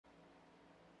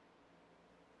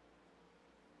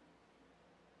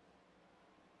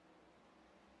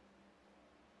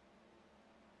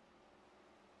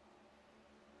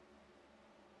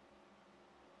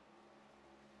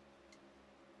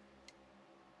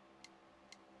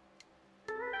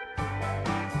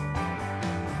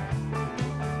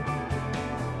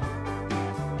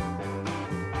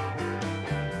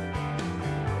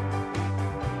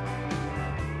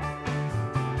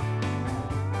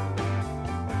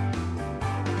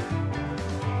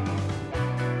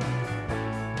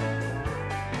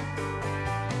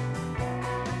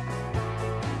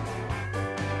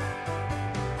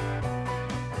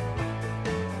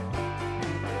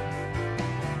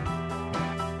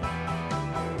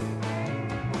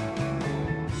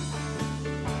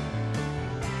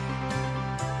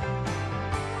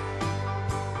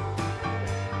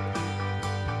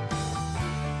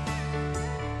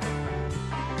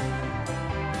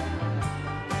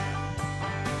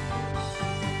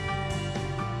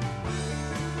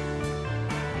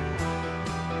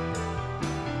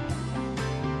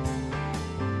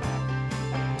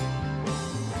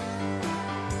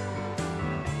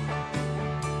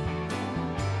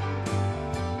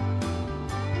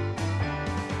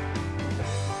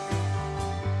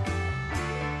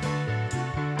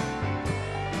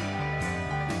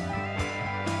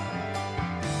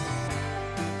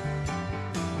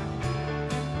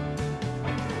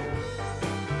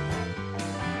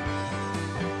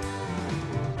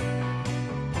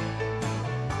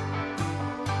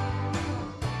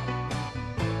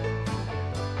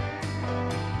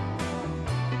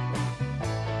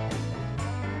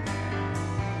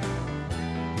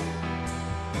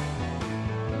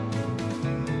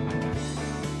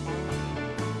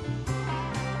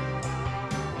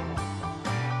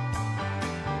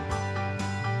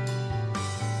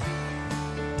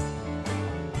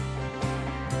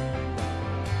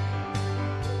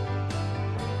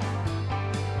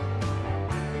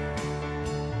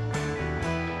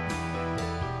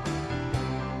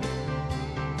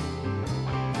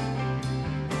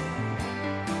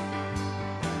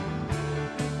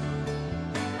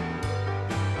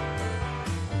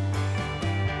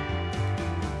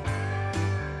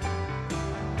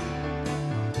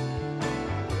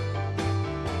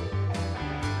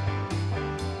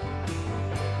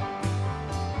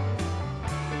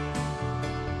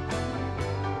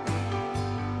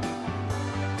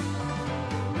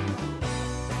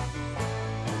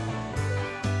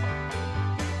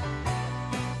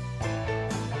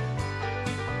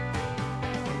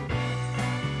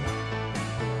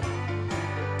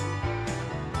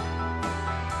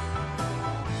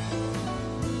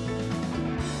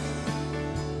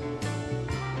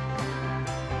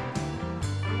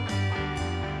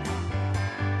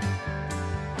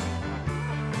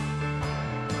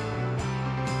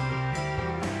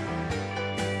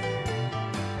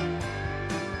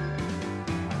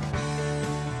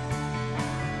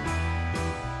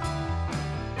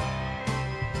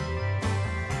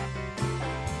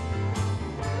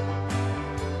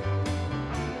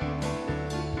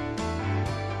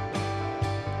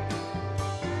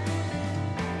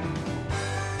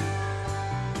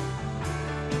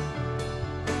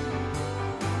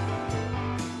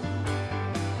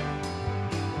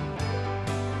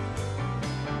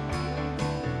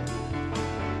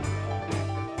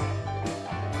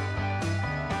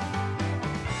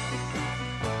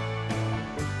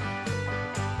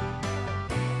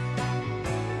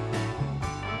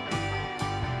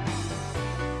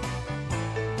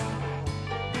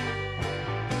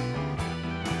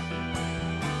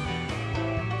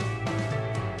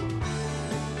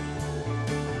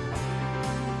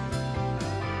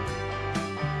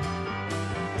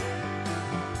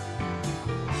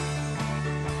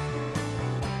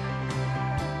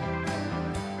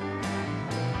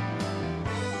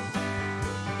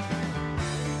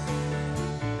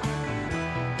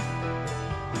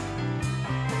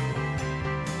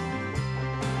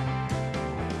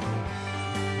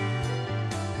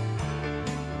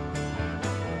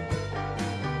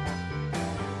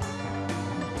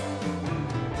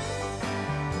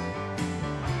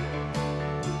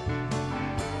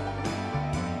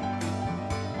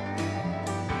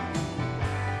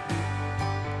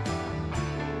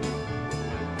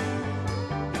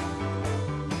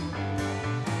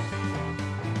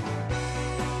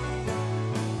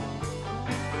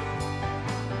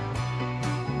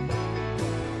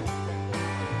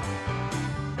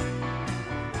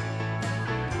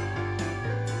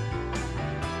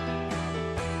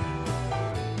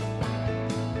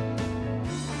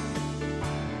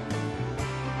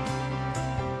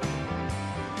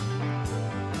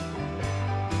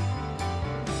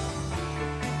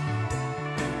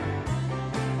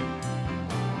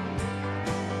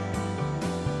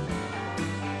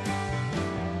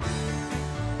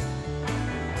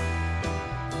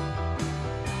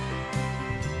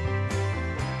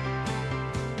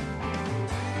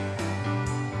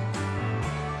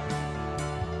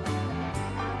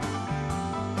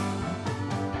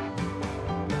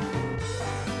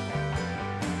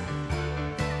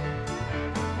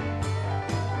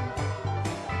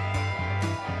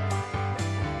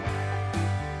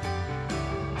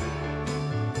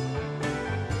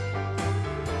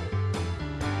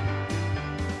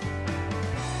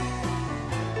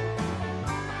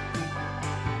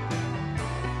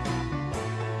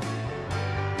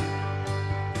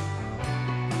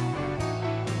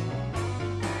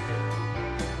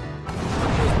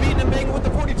and banging with the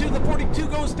 42. The 42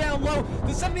 goes down low.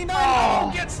 The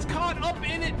 79 gets caught up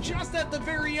in it just at the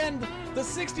very end. The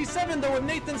 67, though, of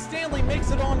Nathan Stanley makes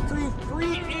it on through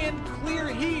free and clear.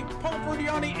 He, Paul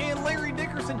Ferdiani, and Larry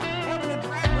Dickerson having a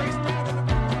drag race down in the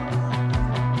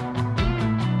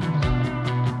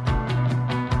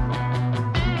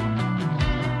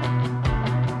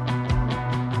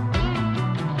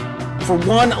for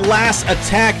one last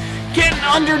attack, getting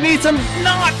underneath him,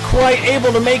 not quite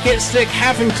able to make it stick,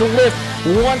 having to lift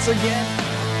once again.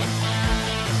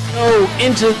 Oh,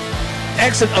 into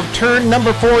exit of turn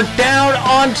number 4, down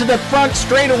onto the front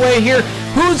straightaway here.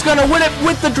 Who's going to win it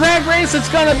with the drag race? It's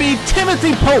going to be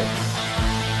Timothy Pope.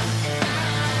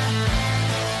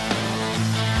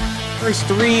 First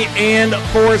 3 and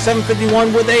 4,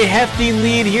 751 with a hefty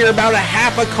lead here, about a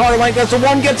half a car length as the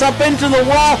one gets up into the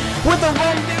wall with a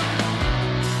run down.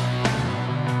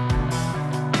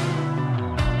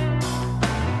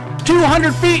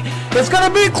 200 feet. It's going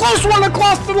to be a close one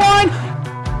across the line.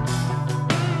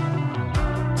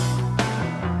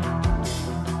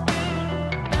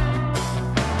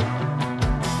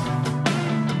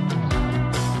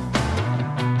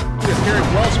 Derek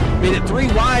Welsh made it 3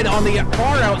 wide on the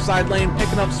far outside lane,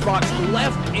 picking up spots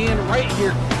left and right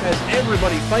here as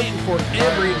everybody fighting for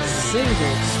every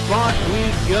single spot we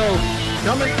go.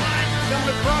 Coming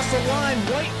across the line,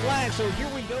 white flag. So here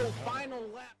we go, final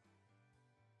lap.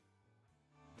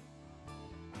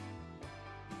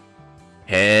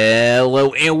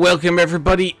 Hello and welcome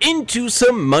everybody into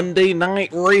some Monday night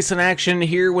racing action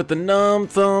here with the Numb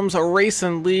Thumbs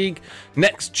Racing League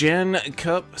Next Gen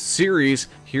Cup Series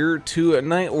here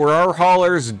tonight, where our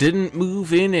haulers didn't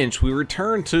move an inch. We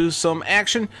return to some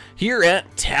action here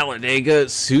at Talladega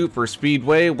Super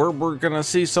Speedway, where we're gonna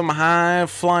see some high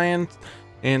flying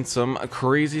and some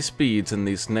crazy speeds in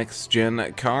these next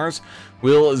gen cars.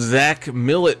 Will Zach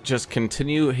Millett just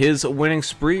continue his winning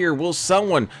spree, or will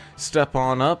someone step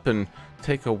on up and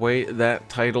take away that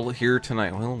title here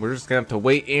tonight? Well, we're just gonna have to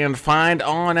wait and find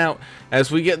on out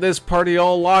as we get this party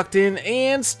all locked in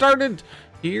and started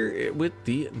here with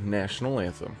the national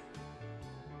anthem.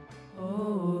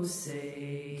 Oh,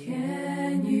 say,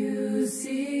 can you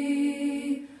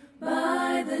see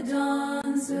by the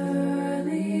dawn's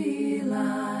early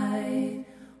light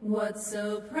what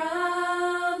so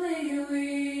proudly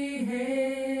we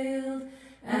hailed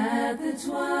at the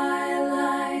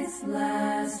twilight's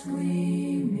last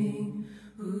gleaming,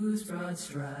 whose broad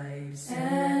stripes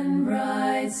and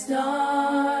bright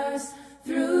stars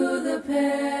through the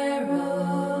perilous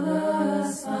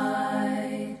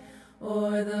fight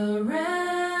o'er the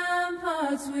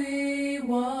ramparts we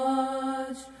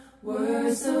watched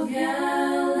were so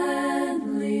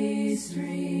gallantly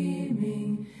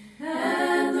streaming,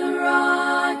 and the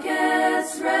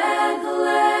rocket's red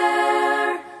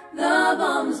glare, the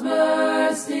bombs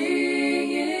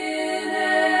bursting in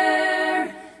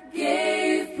air,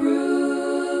 gave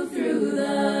proof through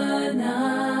the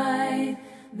night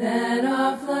that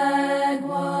our flag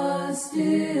was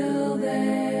still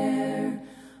there.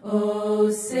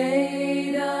 Oh,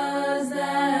 say does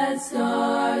that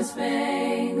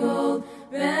star-spangled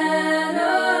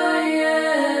banner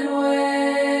yet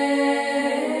wave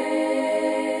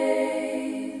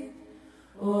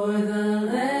o'er the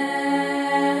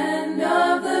land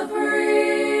of the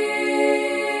free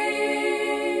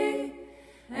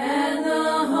and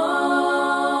the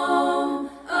home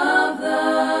of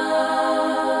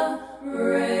the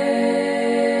brave?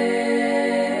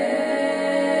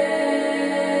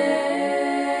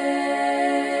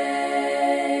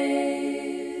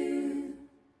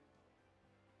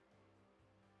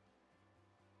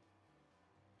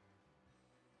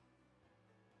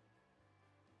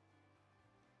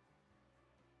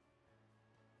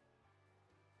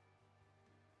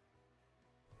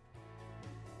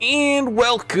 And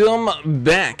welcome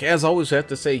back. As always, I have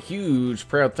to say huge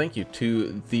proud thank you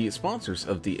to the sponsors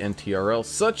of the NTRL,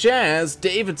 such as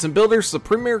Davidson Builders, the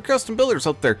premier custom builders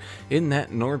out there in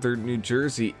that northern New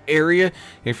Jersey area.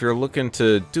 If you're looking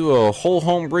to do a whole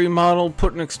home remodel,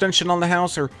 put an extension on the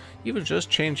house, or even just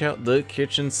change out the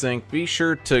kitchen sink, be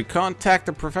sure to contact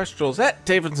the professionals at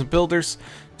Davidson Builders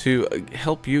to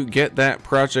help you get that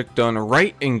project done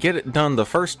right and get it done the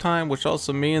first time, which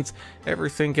also means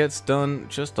everything gets done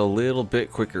just a little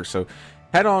bit quicker. So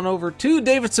head on over to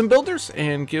Davidson Builders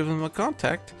and give them a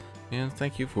contact, and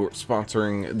thank you for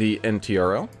sponsoring the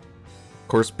NTRL. Of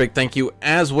course, big thank you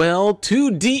as well to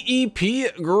DEP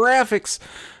Graphics.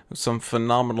 Some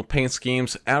phenomenal paint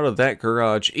schemes out of that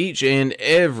garage each and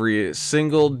every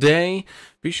single day.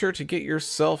 Be sure to get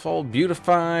yourself all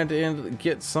beautified and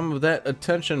get some of that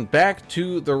attention back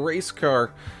to the race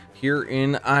car here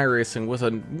in iRacing with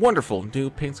a wonderful new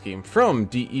paint scheme from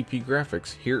DEP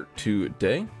Graphics here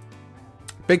today.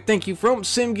 Big thank you from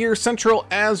Sim Gear Central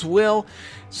as well.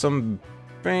 Some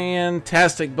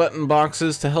fantastic button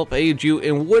boxes to help aid you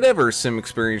in whatever sim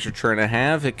experience you're trying to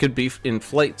have. It could be in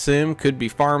flight sim, could be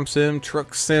farm sim,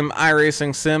 truck sim,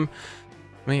 iRacing sim.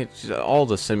 I mean, it's all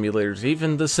the simulators,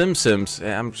 even the sims.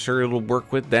 I'm sure it'll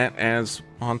work with that as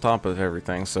on top of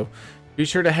everything. So be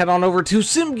sure to head on over to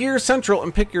Sim Gear Central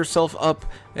and pick yourself up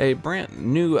a brand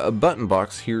new button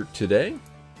box here today.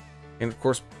 And of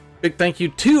course, big thank you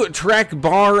to Track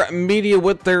Bar Media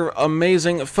with their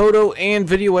amazing photo and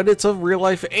video edits of real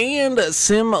life and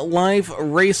sim life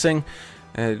racing.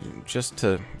 It's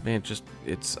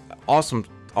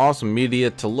awesome media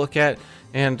to look at.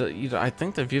 And I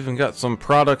think they've even got some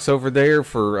products over there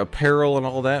for apparel and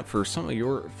all that for some of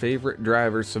your favorite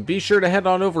drivers. So be sure to head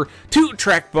on over to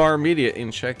Track Bar Media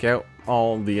and check out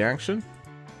all the action.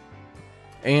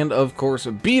 And of course,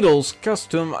 Beadle's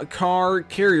Custom Car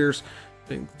Carriers.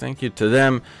 Big thank you to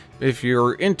them. If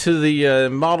you're into the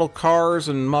model cars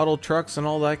and model trucks and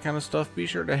all that kind of stuff, be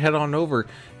sure to head on over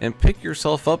and pick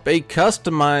yourself up a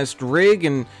customized rig.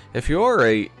 And if you're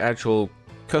a actual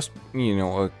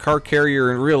a car carrier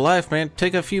in real life, man,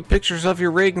 take a few pictures of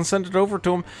your rig and send it over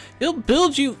to him. He'll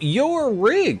build you your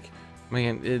rig,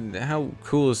 man. How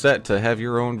cool is that to have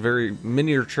your own very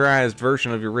miniaturized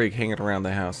version of your rig hanging around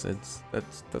the house?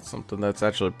 That's something that's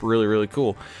actually really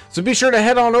cool. So be sure to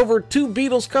head on over to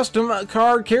Beadle's Custom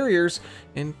Car Carriers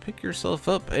and pick yourself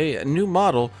up a new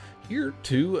model here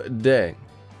today.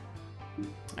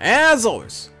 As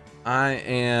always, I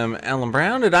am Alan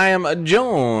Brown, and I am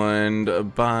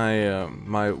joined by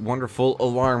my wonderful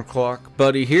alarm clock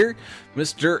buddy here,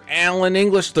 Mr. Alan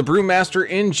English, the Brewmaster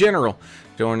in general,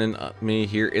 joining me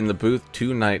here in the booth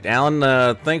tonight. Alan,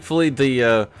 thankfully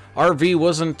the RV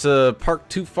wasn't parked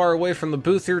too far away from the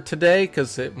booth here today,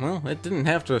 because it didn't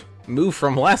have to move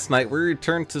from last night. We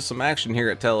returned to some action here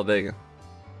at Talladega.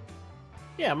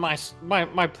 Yeah, my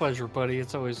pleasure, buddy.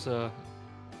 It's always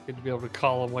good to be able to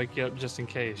call and wake you up just in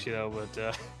case,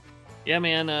 but yeah,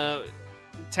 man,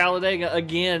 Talladega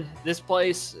again. This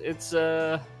place, it's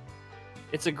a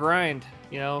grind,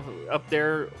 up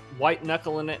there white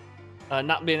knuckling it,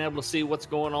 not being able to see what's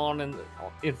going on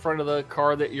in front of the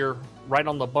car that you're right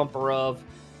on the bumper of.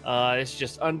 It's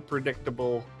just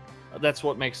unpredictable. That's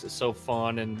what makes it so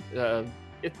fun, and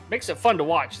it makes it fun to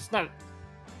watch. It's not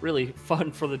really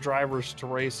fun for the drivers to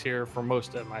race here for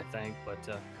most of them, I think, but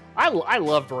I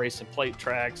loved racing plate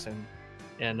tracks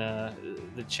and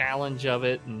the challenge of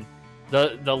it and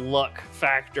the luck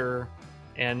factor,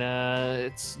 and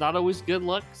it's not always good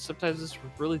luck. Sometimes it's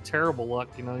really terrible luck.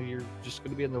 You're just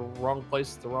going to be in the wrong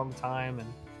place at the wrong time,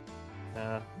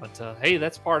 but hey,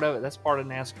 that's part of it. That's part of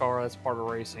NASCAR. That's part of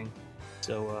racing.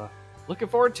 So looking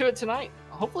forward to it tonight.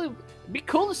 Hopefully, it'd be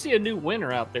cool to see a new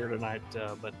winner out there tonight,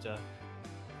 but I'm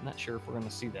not sure if we're going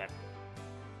to see that.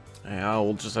 Yeah,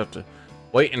 we'll just have to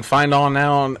wait and find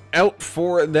out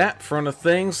for that front of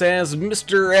things, as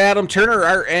Mr. Adam Turner,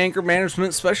 our anger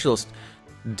management specialist,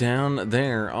 down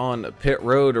there on pit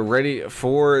road, ready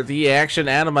for the action.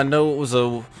 Adam, I know it was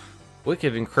a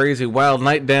wicked and crazy wild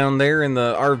night down there in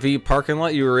the RV parking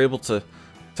lot. You were able to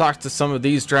talk to some of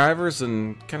these drivers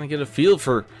and kind of get a feel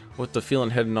for what the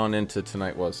feeling heading on into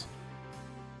tonight was.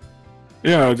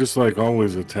 Yeah, just like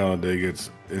always at Talladega,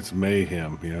 it's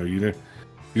mayhem.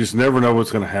 You just never know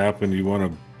what's going to happen. You want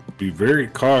to be very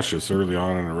cautious early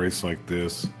on in a race like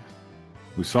this.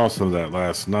 We saw some of that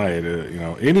last night.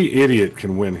 Any idiot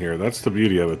can win here. That's the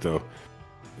beauty of it, though.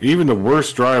 Even the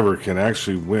worst driver can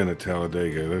actually win at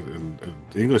Talladega. And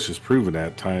English has proven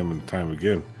that time and time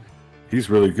again. He's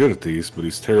really good at these, but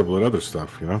he's terrible at other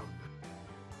stuff,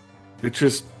 It's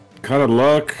just kind of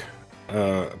luck.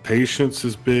 Patience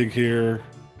is big here.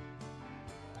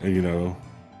 And,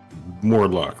 more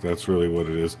luck. That's really what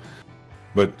it is.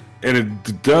 And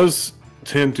it does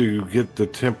tend to get the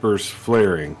tempers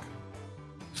flaring.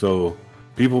 So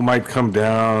people might come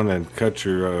down and cut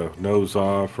your nose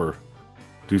off or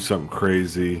do something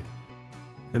crazy.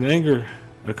 And anger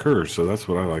occurs. So that's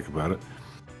what I like about it.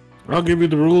 I'll give you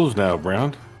the rules now,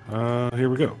 Brown. Here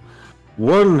we go.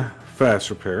 1 fast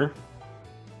repair,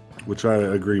 which I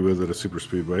agree with at a super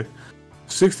speedway.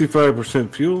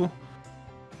 65% fuel.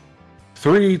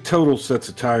 3 total sets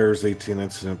of tires, 18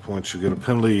 incident points. You get a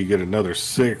penalty, you get another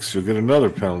 6, you'll get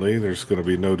another penalty. There's going to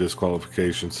be no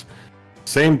disqualifications.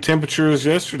 Same temperature as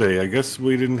yesterday. I guess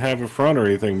we didn't have a front or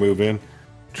anything move in.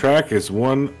 Track is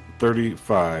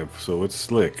 135, so it's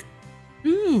slick.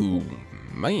 Ooh,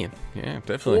 man. Yeah,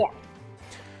 definitely.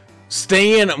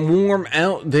 Staying warm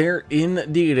out there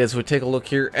indeed as we take a look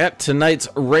here at tonight's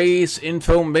race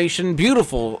information.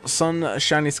 Beautiful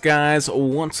sunshiny skies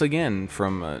once again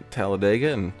from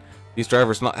Talladega, and these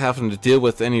drivers not having to deal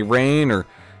with any rain or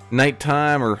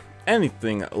nighttime or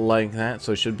anything like that,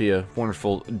 so it should be a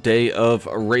wonderful day of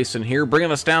racing here.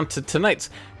 Bringing us down to tonight's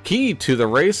key to the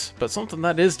race, but something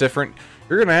that is different,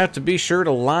 you're going to have to be sure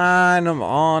to line them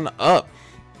on up.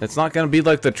 It's not going to be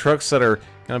like the trucks that are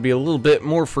going to be a little bit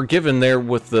more forgiving there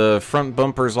with the front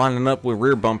bumpers lining up with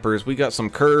rear bumpers. We got some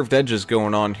curved edges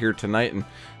going on here tonight,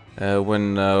 and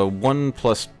when 1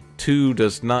 plus 2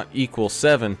 does not equal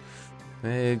 7,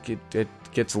 it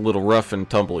gets a little rough and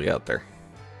tumbly out there.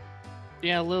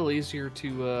 Yeah, a little easier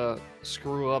to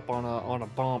screw up on a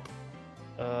bump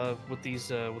with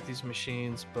these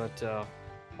machines, but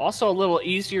also a little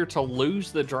easier to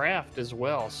lose the draft as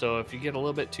well. So if you get a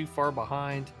little bit too far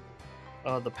behind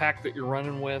the pack that you're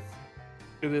running with,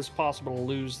 it is possible to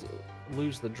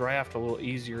lose the draft a little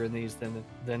easier in these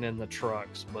than in the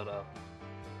trucks. But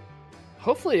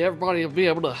hopefully everybody will be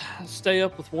able to stay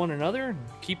up with one another and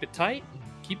keep it tight and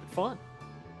keep it fun.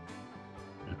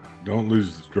 Don't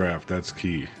lose the draft. That's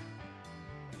key.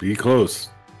 Be close.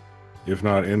 If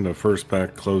not in the first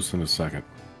pack, close in the second.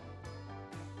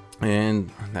 And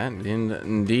that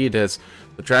indeed has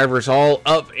the drivers all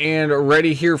up and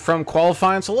ready here from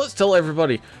qualifying. So let's tell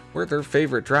everybody where their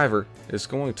favorite driver is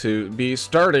going to be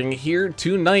starting here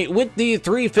tonight with the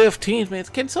 315. Man,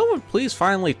 can someone please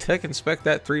finally tech inspect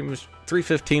that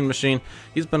 315 machine?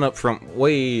 He's been up from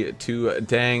way too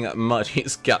dang much.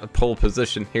 He's got pole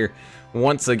position here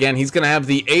once again. He's going to have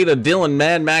the 8 of Dylan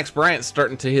Mad Max Bryant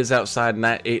starting to his outside in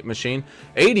that 8 machine.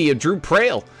 80 of Drew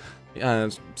Prail.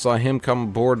 Saw him come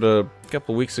aboard a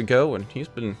couple of weeks ago, and he's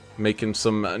been making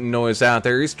some noise out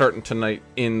there. He's starting tonight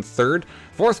in 3rd.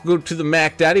 4th, go to the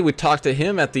Mac Daddy. We talked to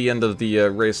him at the end of the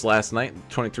race last night.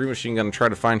 23 machine going to try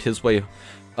to find his way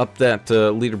up that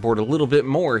leaderboard a little bit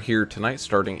more here tonight,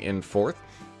 starting in 4th.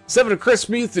 7 of Chris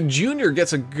Muth Jr.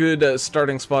 gets a good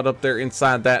starting spot up there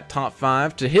inside that top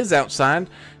 5. To his outside,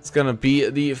 it's going to be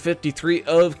the 53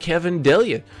 of Kevin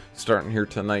Delia, starting here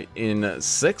tonight in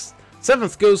 6th.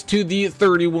 7th goes to the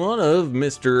 31 of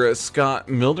Mr. Scott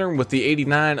Milner, with the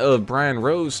 89 of Brian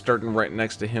Rose starting right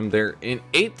next to him there in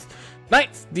 8th.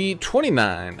 9th, the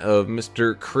 29 of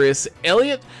Mr. Chris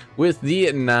Elliott, with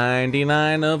the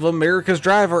 99 of America's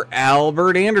driver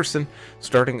Albert Anderson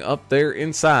starting up there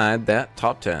inside that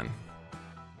top 10.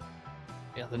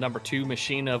 Yeah, the number 2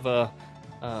 machine of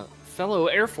fellow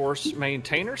Air Force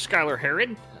maintainer Skylar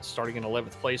Herod, starting in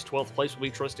 11th place. 12th place will be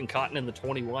Tristan Cotton in the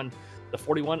 21. The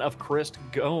 41 of Chris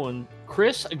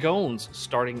Gones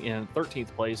starting in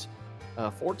 13th place.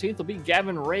 14th will be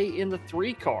Gavin Ray in the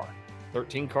 3 car.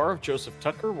 13 car of Joseph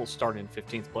Tucker will start in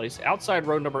 15th place. Outside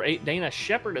row number 8, Dana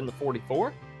Shepard in the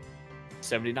 44.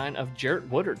 79 of Jarrett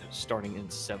Woodard starting in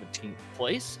 17th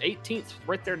place. 18th,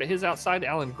 right there to his outside,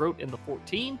 Alan Grote in the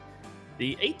 14.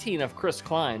 The 18 of Chris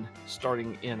Klein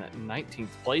starting in 19th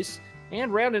place.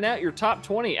 And rounding out your top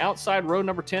 20, outside row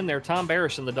number 10 there, Tom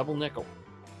Barris in the double nickel.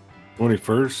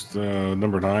 21st,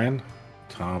 number 9,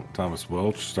 Thomas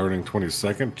Welch starting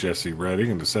 22nd. Jesse Redding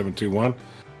in the 721.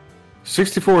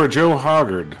 64, Joe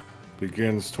Hoggard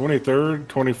begins 23rd.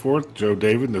 24th, Joe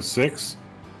David in the 6th.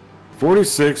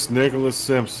 46, Nicholas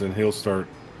Simpson. He'll start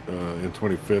in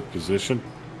 25th position.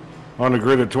 On the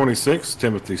grid at 26,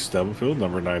 Timothy Stubblefield,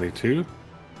 number 92,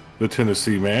 the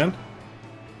Tennessee man.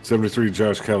 73,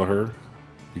 Josh Kelleher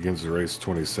begins the race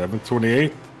 27th.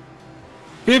 28th,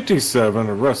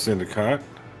 57, Russ Endicott.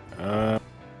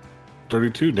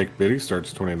 32, Nick Biddy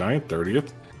starts 29th.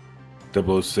 30th,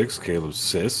 006, Caleb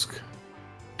Sisk.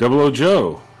 00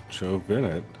 Joe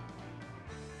Bennett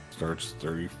starts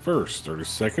 31st.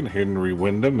 32nd, Henry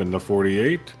Wyndham in the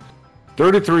 48.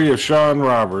 33 of Sean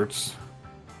Roberts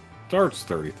starts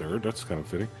 33rd. That's kind of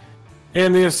fitting.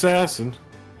 And the assassin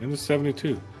in the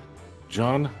 72,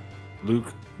 John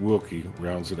Luke Wilkie,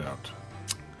 rounds it out.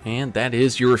 And that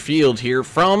is your field here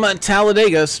from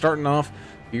Talladega, starting off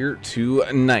here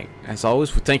tonight. As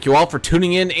always, we thank you all for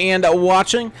tuning in and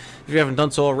watching. If you haven't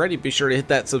done so already, be sure to hit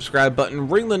that subscribe button,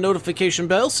 ring the notification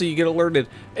bell so you get alerted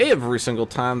every single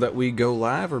time that we go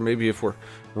live, or maybe if we're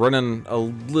running a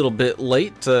little bit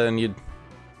late and you're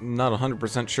not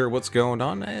 100% sure what's going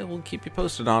on, we'll keep you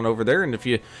posted on over there. And if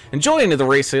you enjoy any of the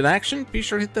racing action, be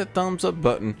sure to hit that thumbs up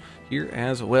button here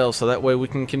as well, so that way we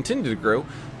can continue to grow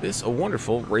this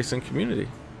wonderful racing community.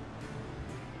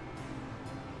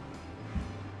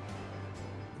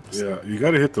 Yeah, you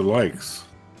got to hit the likes.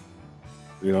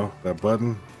 You know, that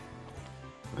button.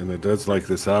 And it does like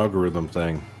this algorithm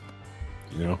thing.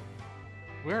 You know?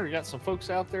 We already got some folks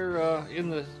out there in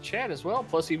the chat as well.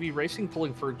 Plus EV Racing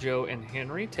pulling for Joe and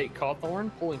Henry. Tate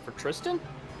Cawthorn pulling for Tristan.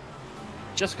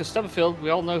 Jessica Stubblefield, we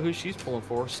all know who she's pulling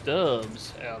for.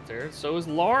 Stubbs out there. So is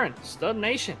Lauren. Stub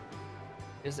Nation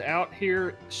is out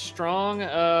here strong.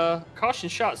 Caution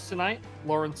shots tonight,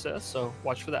 Lauren says. So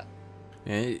watch for that.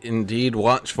 Indeed,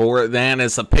 watch for that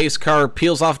as the pace car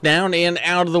peels off down and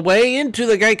out of the way. Into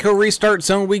the Geico restart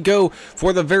zone we go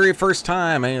for the very first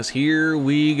time, as here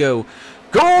we go.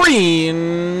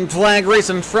 Green flag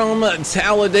racing from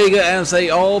Talladega as they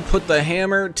all put the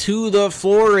hammer to the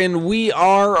floor, and we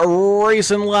are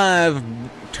racing live,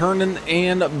 turning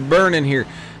and burning here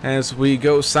as we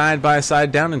go side by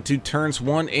side down into turns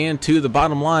 1 and 2, the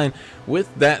bottom line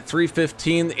with that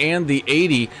 315 and the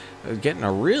 80. Getting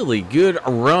a really good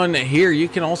run here. You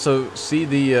can also see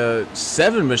the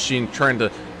 7 machine trying to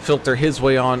filter his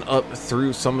way on up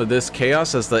through some of this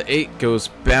chaos as the 8 goes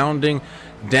bounding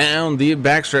down the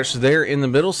backstretch there in the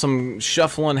middle. Some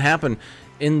shuffling happen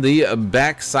in the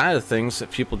back side of things.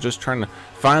 People just trying to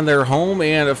find their home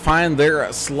and find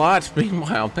their slot.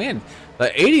 Meanwhile, man,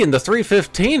 the 80 and the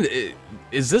 315,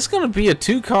 is this going to be a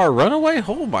 2-car runaway?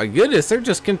 Oh my goodness, they're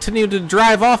just continuing to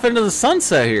drive off into the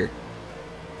sunset here.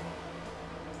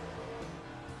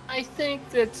 I think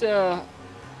that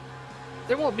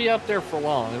they won't be up there for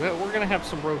long. We're going to have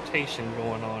some rotation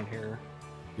going on here.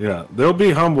 Yeah, they'll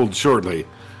be humbled shortly.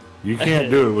 You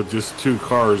can't do it with just 2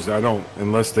 cars. I don't,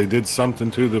 unless they did something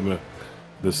to them,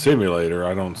 the simulator.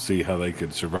 I don't see how they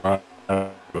could survive.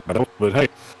 But hey,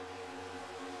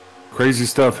 crazy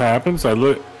stuff happens. I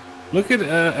look at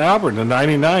Albert, the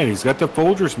 99. He's got the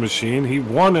Folgers machine. He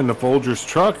won in the Folgers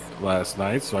truck last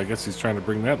night, so I guess he's trying to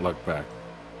bring that luck back.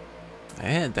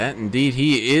 And that indeed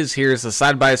he is here as the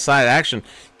side-by-side action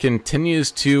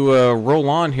continues to roll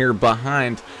on here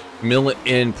behind Millet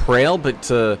and Prail, but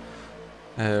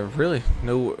really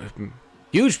no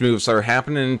huge moves are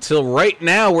happening until right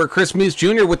now, where Chris Muse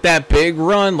Jr. with that big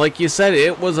run, like you said,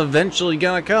 it was eventually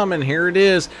gonna come, and here it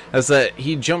is as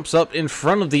he jumps up in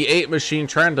front of the 8 machine,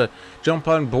 trying to jump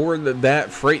on board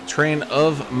that freight train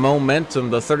of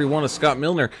momentum. The 31 of Scott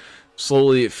Milner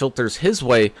slowly filters his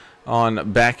way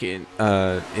on back in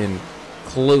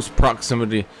close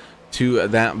proximity to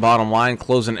that bottom line,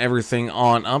 closing everything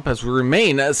on up as we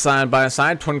remain side by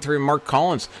side. 23 Mark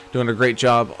Collins doing a great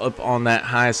job up on that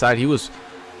high side. He was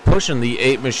pushing the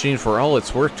 8 machine for all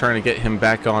it's worth, trying to get him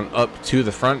back on up to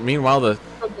the front. Meanwhile, the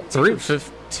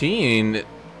 315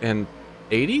 and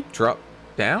 80 drop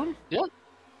down. Yeah,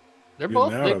 they're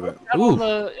both on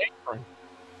the apron.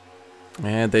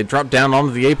 And they dropped down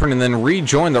onto the apron and then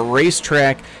rejoined the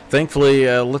racetrack. Thankfully,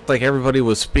 looked like everybody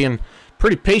was being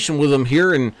pretty patient with them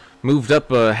here and moved up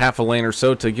a half a lane or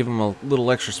so to give them a little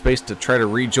extra space to try to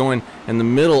rejoin in the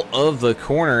middle of the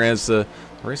corner as the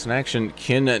racing action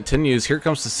continues. Here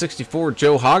comes the 64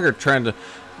 Joe Hoggart trying to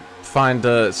find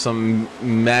some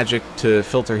magic to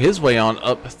filter his way on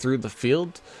up through the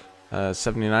field.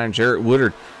 79 Jarrett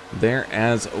Woodard there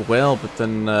as well, but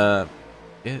then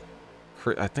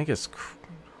I think it's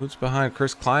who's behind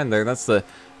Chris Klein there. That's the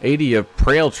 80 of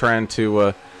Prail trying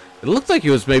to it looked like he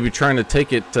was maybe trying to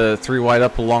take it 3 wide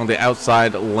up along the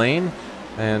outside lane,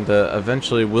 and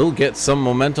eventually will get some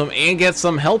momentum and get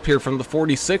some help here from the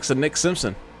 46 of Nick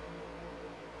Simpson.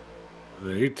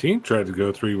 The 18 tried to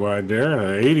go 3 wide there,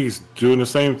 and the 80's doing the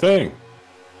same thing.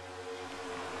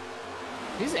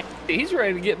 He's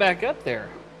ready to get back up there.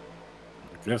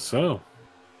 I guess so.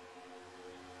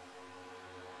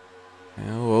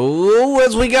 Oh,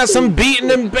 as we got some beating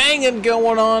and banging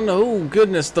going on. Oh,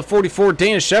 goodness. The 44,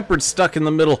 Dana Shepard, stuck in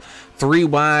the middle. 3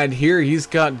 wide here. He's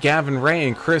got Gavin Ray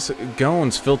and Chris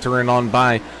Goins filtering on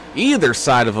by either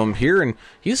side of him here. And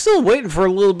he's still waiting for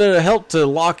a little bit of help to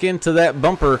lock into that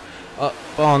bumper up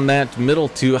on that middle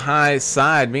to high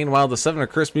side. Meanwhile, the 7 of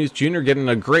Chris Muse Jr. getting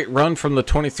a great run from the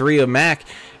 23 of Mac,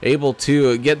 able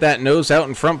to get that nose out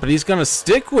in front, but he's going to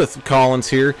stick with Collins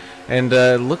here, and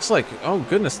looks like, oh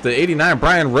goodness, the 89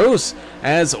 Brian Rose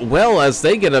as well, as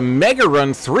they get a mega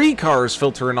run. 3 cars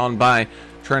filtering on by,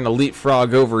 trying to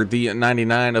leapfrog over the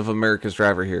 99 of America's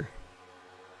Driver here.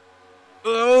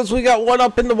 Oh, so we got one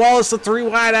up in the wall as the 3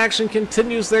 wide action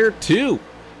continues there too.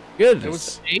 Goodness. It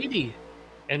was 80.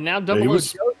 And now Double O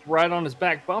Joe's right on his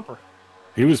back bumper.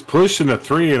 He was pushing the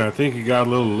 3, and I think he got a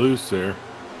little loose there.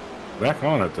 Back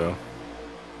on it, though.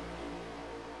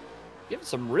 Giving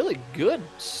some really good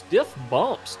stiff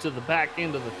bumps to the back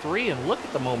end of the 3, and look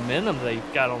at the momentum they've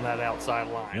got on that outside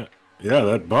line. Yeah,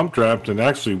 that bump trap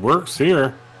actually works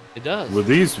here. It does. With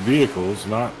these vehicles,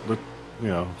 not with,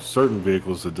 certain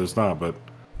vehicles it does not, but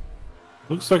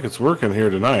looks like it's working here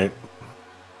tonight.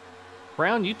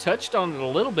 Brown, you touched on it a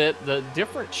little bit. The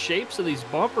different shapes of these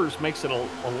bumpers makes it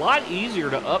a lot easier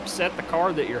to upset the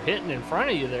car that you're hitting in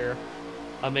front of you there.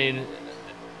 I mean,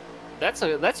 that's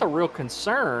a real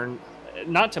concern,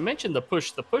 not to mention the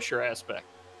pusher aspect.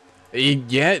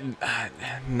 Yeah,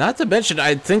 not to mention,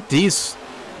 I think these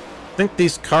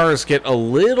cars get a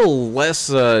little less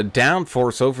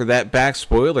downforce over that back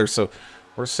spoiler, so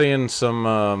we're seeing some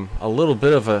a little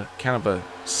bit of a kind of a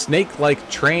snake-like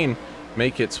train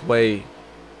make its way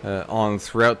on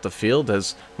throughout the field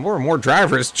as more and more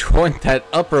drivers join that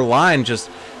upper line, just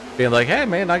being like, hey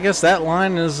man, I guess that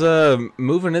line is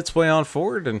moving its way on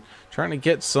forward and trying to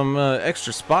get some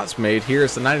extra spots made here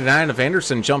as the 99 of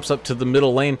Anderson jumps up to the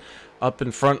middle lane up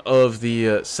in front of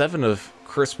the 7 of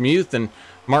Chris Muth, and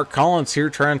Mark Collins here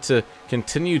trying to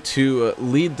continue to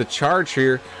lead the charge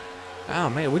here. Oh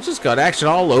man, we just got action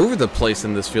all over the place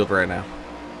in this field right now.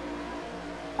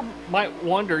 Might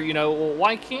wonder, you know, well,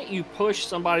 why can't you push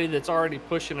somebody that's already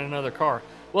pushing another car?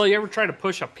 Well, you ever try to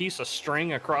push a piece of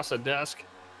string across a desk?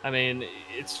 I mean,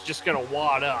 it's just going to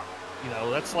wad up. You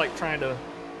know, that's like trying to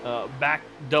back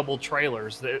double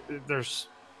trailers. There's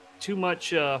too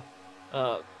much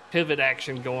pivot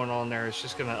action going on there. It's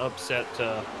just going to upset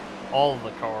all of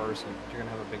the cars, and you're going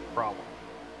to have a big problem.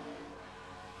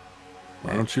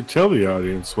 Why don't you tell the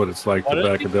audience what it's like to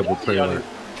back a double trailer?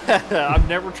 I've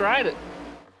never tried it.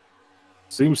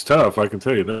 Seems tough, I can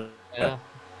tell you that. Yeah.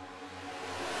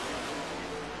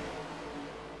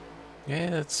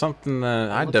 Yeah, it's something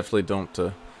that I definitely don't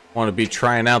want to be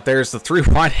trying out there as the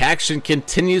 3-wide action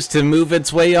continues to move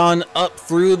its way on up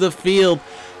through the field.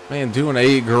 Man, doing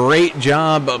a great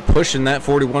job of pushing that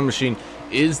 41 machine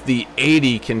is the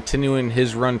 80, continuing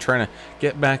his run, trying to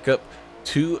get back up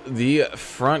to the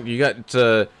front. You got,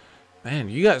 man,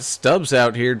 you got Stubbs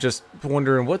out here just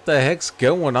wondering what the heck's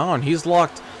going on. He's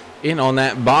locked in on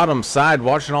that bottom side,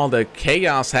 watching all the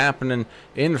chaos happening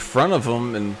in front of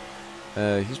him, and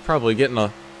he's probably getting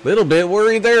a little bit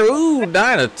worried there. Ooh,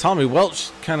 Dinah. Tommy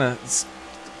Welch kind of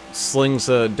slings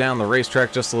down the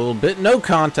racetrack just a little bit. No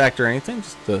contact or anything,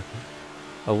 just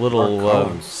a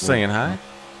little saying hi.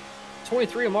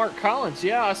 23 of Mark Collins.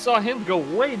 Yeah, I saw him go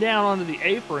way down onto the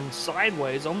apron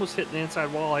sideways, almost hitting the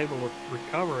inside wall, able to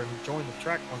recover and join the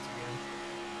track once again.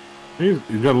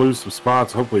 He's going to lose some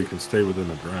spots. Hopefully he can stay within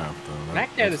the draft, though. Mac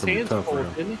had his hands full,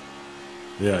 didn't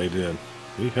he? Yeah, he did.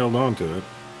 He held on to it.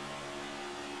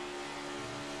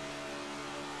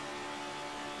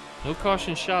 No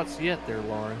caution shots yet there,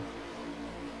 Lauren.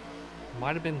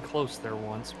 Might have been close there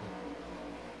once. But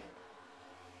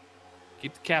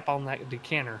keep the cap on that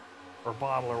decanter or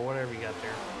bottle or whatever you got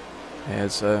there. Yeah,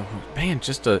 it's man,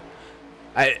 just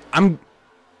I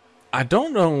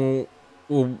don't know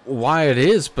why it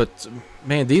is, but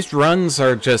man, these runs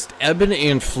are just ebbing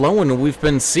and flowing. We've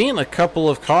been seeing a couple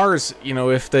of cars, you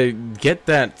know, if they get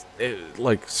that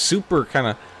like super kind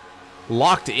of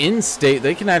locked in state,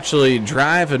 they can actually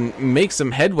drive and make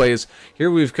some headways. Here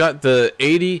we've got the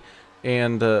 80,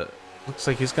 and looks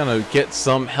like he's gonna get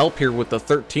some help here with the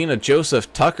 13 of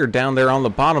Joseph Tucker down there on the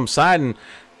bottom side, and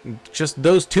just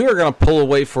those two are gonna pull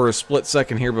away for a split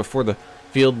second here before the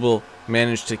field will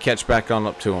manage to catch back on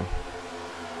up to him.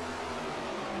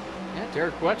 Yeah,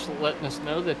 Derek Welch letting us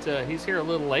know that he's here a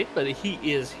little late, but he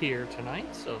is here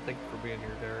tonight, so thank you for being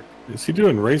here, Derek. Is he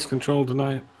doing race control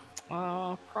tonight?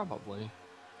 Probably.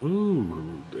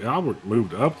 Ooh, Albert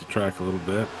moved up the track a little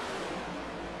bit.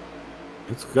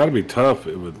 It's got to be tough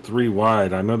with 3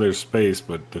 wide. I know there's space,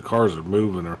 but the cars are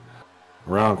moving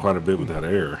around quite a bit with that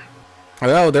air.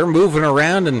 Oh, they're moving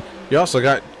around, and you also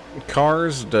got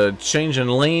cars changing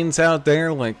lanes out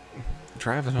there, like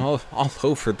driving all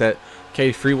over that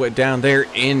K freeway down there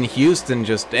in Houston.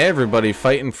 Just everybody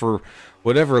fighting for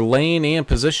whatever lane and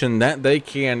position that they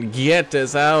can get.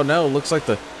 As oh no, looks like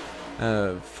the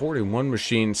 41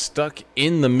 machine stuck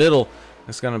in the middle.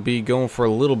 It's going to be going for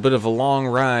a little bit of a long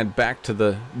ride back to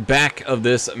the back of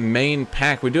this main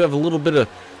pack. We do have a little bit of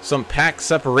some pack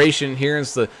separation here.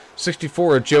 It's the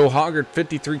 64 of Joe Hoggard,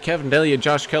 53 Kevin Delia,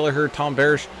 Josh Kelleher, Tom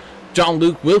Barish, John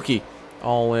Luke Wilkie,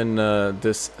 all in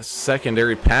this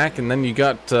secondary pack. And then you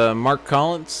got Mark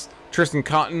Collins, Tristan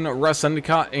Cotton, Russ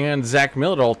Endicott, and Zach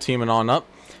Miller all teaming on up.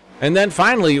 And then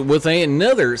finally, with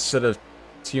another set of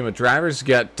team of drivers, you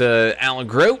got Alan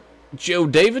Grote, Joe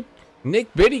David,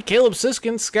 Nick Biddy, Caleb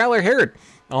Siskin, Skylar Herod,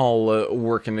 all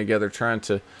working together, trying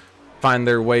to find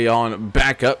their way on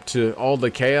back up to all the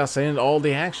chaos and all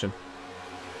the action.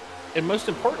 And most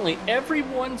importantly,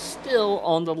 everyone's still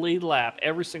on the lead lap.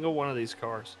 Every single one of these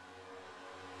cars.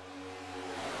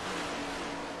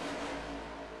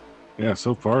 Yeah,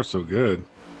 so far so good.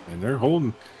 And they're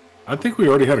holding. I think we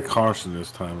already had a caution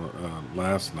this time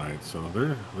last night, so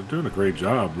they're doing a great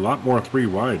job. A lot more 3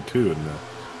 wide too in the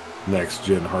next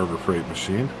gen Harbor Freight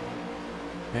machine.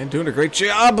 And doing a great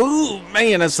job. Ooh,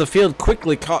 man, as the field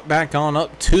quickly caught back on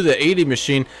up to the 80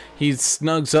 machine, he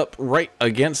snugs up right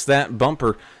against that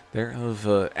bumper there of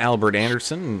Albert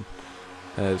Anderson.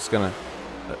 And it's going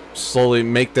to slowly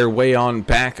make their way on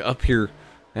back up here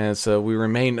as we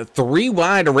remain 3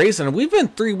 wide racing. And we've been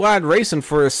 3 wide racing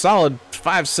for a solid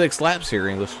 5-6 laps here,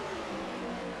 English.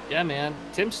 Yeah, man.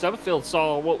 Tim Stubblefield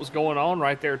saw what was going on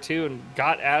right there, too, and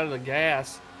got out of the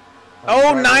gas.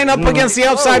 Oh, 9 up against the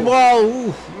outside wall.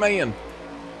 Ooh, man.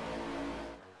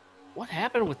 What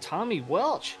happened with Tommy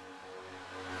Welch?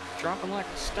 Dropping like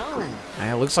a stone.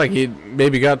 Yeah, it looks like he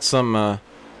maybe got some,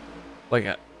 like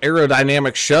a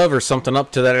aerodynamic shove or something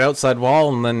up to that outside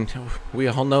wall, and then we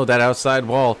all know that outside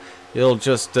wall, it'll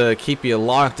just keep you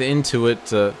locked into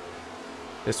it,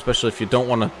 especially if you don't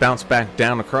want to bounce back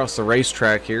down across the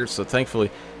racetrack here. So thankfully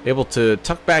able to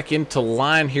tuck back into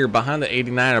line here behind the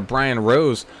 89 of Brian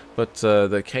Rose, but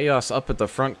the chaos up at the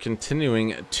front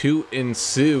continuing to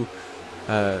ensue.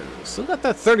 Still got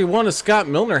that 31 of Scott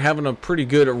Milner having a pretty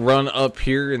good run up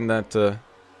here in that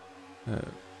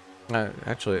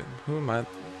actually, who am I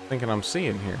thinking I'm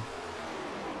seeing here?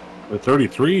 The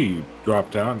 33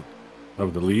 dropped out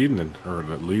of the lead, or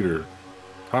the leader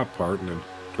top part, and then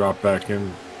dropped back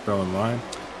in, fell in line.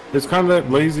 It's kind of that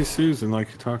lazy Susan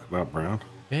like you talk about, Brown.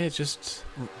 Yeah, just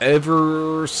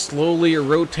ever slowly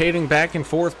rotating back and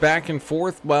forth,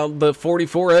 while the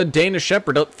 44, Dana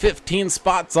Shepard, up 15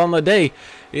 spots on the day,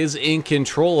 is in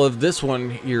control of this one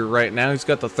here right now. He's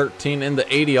got the 13 and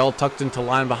the 80 all tucked into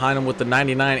line behind him with the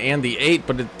 99 and the 8,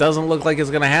 but it doesn't look like it's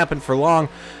going to happen for long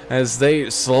as they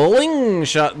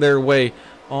slingshot their way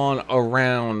on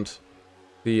around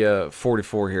the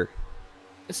 44 here.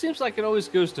 It seems like it always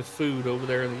goes to food over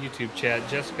there in the YouTube chat.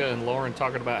 Jessica and Lauren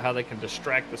talking about how they can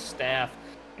distract the staff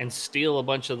and steal a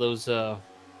bunch of those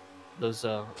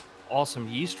awesome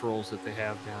yeast rolls that they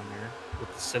have down there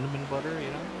with the cinnamon butter, you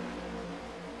know.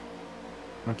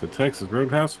 At the Texas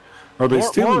Roadhouse? Are they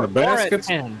stealing the baskets?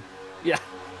 Yeah.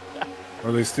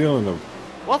 Are they stealing the?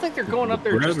 Well, I think they're going up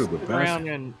there bread just or to the sit around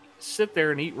basket? and sit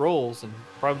there and eat rolls and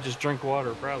probably just drink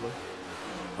water, probably.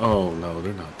 Oh no,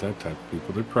 they're not that type of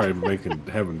people. They're probably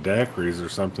having daiquiris or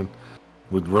something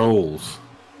with rolls.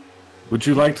 Would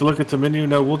you like to look at the menu?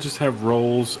 No, we'll just have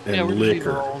rolls and Yeah, we're gonna eat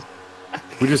liquor. rolls.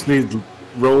 We just need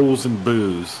rolls and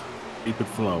booze. Keep it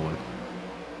flowing.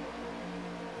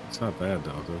 It's not bad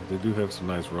though. They do have some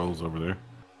nice rolls over there.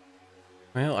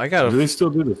 Well, I got. Do they still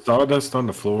do the sawdust on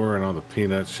the floor and all the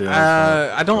peanut shells?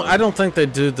 I don't think they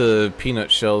do the peanut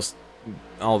shells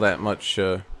all that much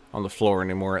on the floor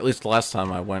anymore. At least the last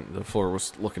time I went, the floor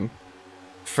was looking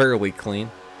fairly clean.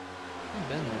 I've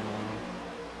been there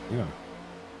long.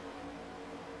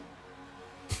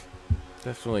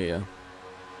 Yeah.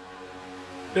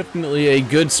 Definitely a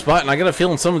good spot, and I got a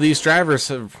feeling some of these drivers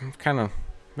have kind of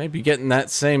maybe getting that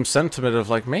same sentiment of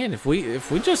like, man, if we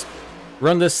just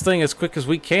run this thing as quick as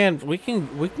we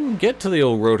can get to the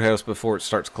old Roadhouse before it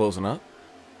starts closing up.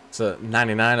 It's a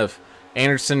 99 of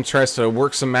Anderson tries to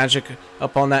work some magic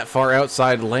up on that far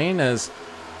outside lane as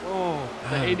Oh,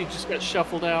 the 80 just got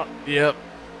shuffled out. Yep.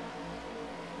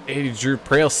 80 Drew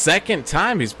Prail, second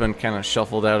time he's been kind of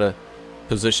shuffled out of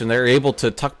position. They're able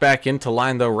to tuck back into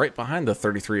line, though, right behind the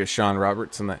 33 of Sean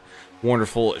Roberts and that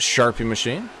wonderful Sharpie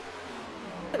machine.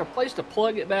 Got a place to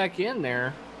plug it back in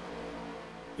there.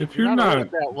 If you're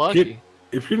not that lucky.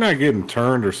 if you're not getting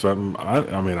turned or something,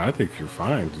 I mean, I think you're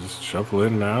fine. Just shuffle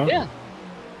in and out. Yeah.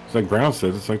 It's like Brown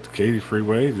said, it's like the Katy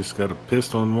Freeway. You just got a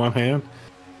pistol in one hand,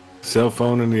 cell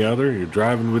phone in the other. You're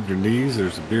driving with your knees.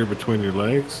 There's a beer between your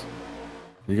legs.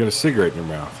 You got a cigarette in your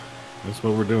mouth. That's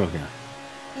what we're doing here.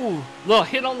 Ooh, the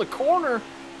hit on the corner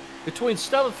between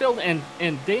Stubblefield and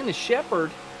Dana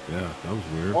Shepard. Yeah, that was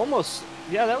weird. Almost,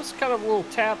 yeah, that was kind of a little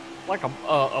tap, like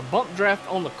a bump draft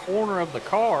on the corner of the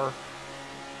car.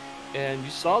 And you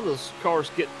saw those cars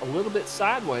get a little bit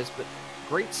sideways, but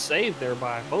great save there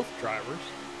by both drivers.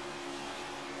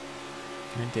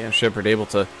 And Dan Shepard able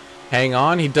to hang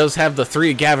on. He does have the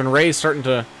 3 Gavin Ray starting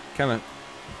to kind of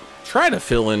try to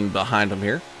fill in behind him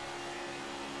here.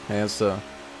 As the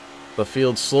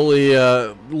field slowly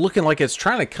looking like it's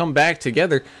trying to come back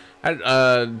together.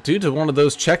 Due to one of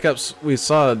those checkups, we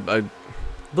saw a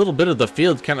little bit of the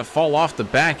field kind of fall off the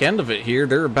back end of it here.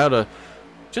 They're about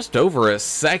just over a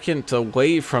second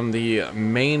away from the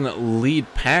main lead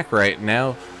pack right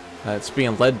now. It's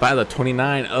being led by the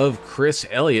 29 of Chris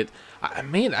Elliott. I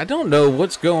mean, I don't know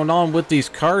what's going on with these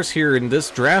cars here in this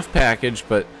draft package,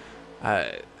 but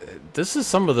this is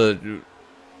some of the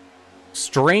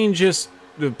strangest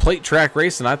plate track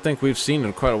racing I think we've seen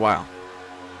in quite a while.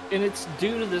 And it's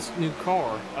due to this new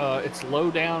car. It's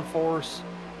low downforce,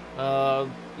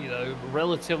 you know,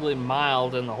 relatively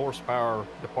mild in the horsepower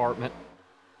department.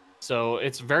 So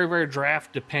it's very, very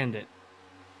draft dependent.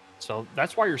 So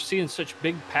that's why you're seeing such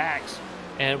big packs.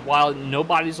 And while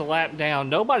nobody's a lap down,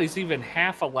 nobody's even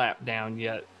half a lap down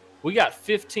yet. We got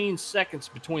 15 seconds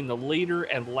between the leader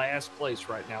and last place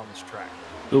right now on this track.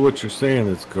 So what you're saying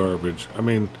is garbage. I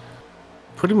mean,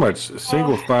 pretty much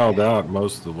single filed out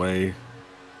most of the way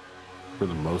for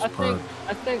the most part.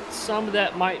 I think some of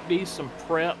that might be some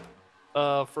prep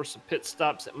for some pit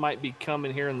stops that might be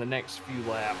coming here in the next few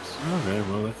laps. Okay,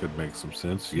 well, that could make some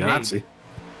sense. Yahtzee.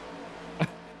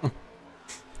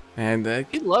 And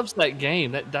he loves that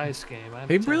game, that dice game.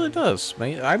 He really does,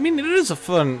 man. I mean, it is a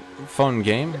fun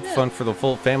game, fun for the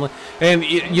full family. And,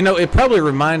 you know, it probably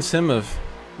reminds him of,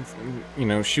 you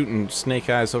know, shooting snake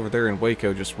eyes over there in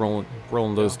Waco, just rolling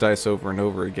those dice over and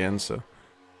over again. So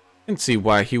I can see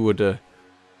why he would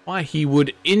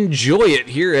enjoy it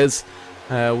here as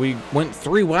we went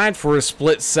 3 wide for a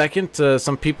split second.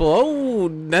 Some people,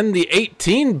 then the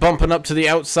 18 bumping up to the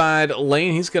outside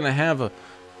lane. He's going to have a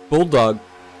Bulldog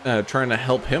trying to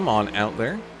help him on out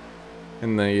there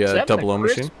in the double O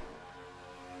machine.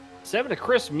 7 to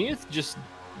Chris Muth just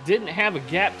didn't have a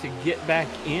gap to get back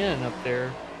in up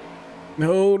there.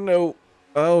 No.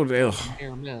 Oh,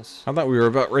 Air miss. I thought we were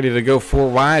about ready to go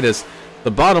 4 wide as the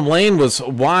bottom lane was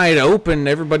wide open.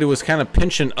 Everybody was kind of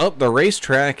pinching up the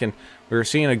racetrack, and we were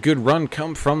seeing a good run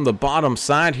come from the bottom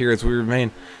side here as we remain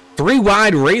 3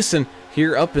 wide racing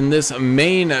here up in this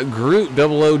main group.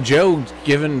 Double O Joe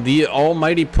giving the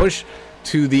almighty push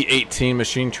to the 18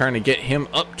 machine, trying to get him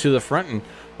up to the front and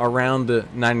around the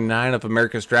 99 of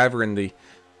America's Driver and the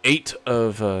 8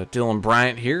 of Dylan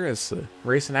Bryant here as the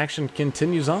racing action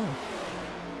continues on.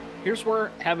 Here's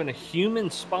where having a human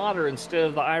spotter instead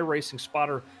of the iRacing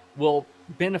spotter will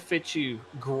benefit you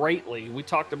greatly. We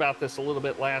talked about this a little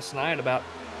bit last night about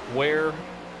where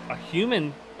a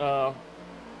human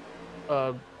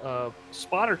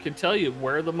spotter can tell you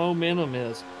where the momentum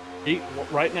is.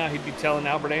 Right now, he'd be telling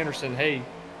Albert Anderson, hey,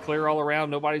 clear all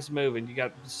around, nobody's moving. You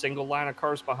got a single line of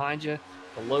cars behind you.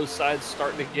 The low side's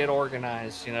starting to get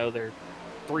organized. You know, they're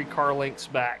 3 car lengths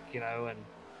back, you know, and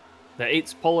the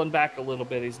 8's pulling back a little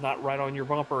bit. He's not right on your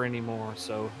bumper anymore.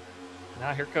 So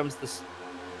now here comes this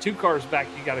 2 cars back.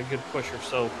 You got a good pusher.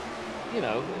 So, you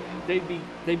know, they'd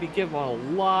be given a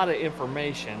lot of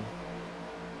information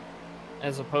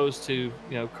as opposed to, you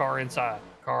know, car inside,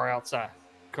 car outside,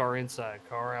 car inside,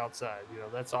 car outside. You know,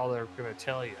 that's all they're going to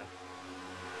tell you.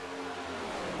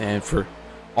 And for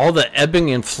all the ebbing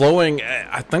and flowing,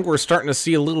 I think we're starting to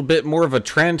see a little bit more of a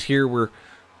trend here where,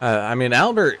 I mean,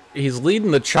 Albert, he's leading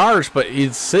the charge, but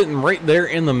he's sitting right there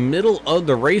in the middle of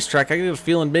the racetrack. I get a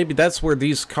feeling maybe that's where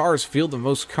these cars feel the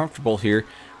most comfortable here,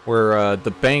 where the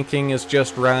banking is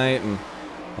just right and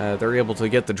they're able to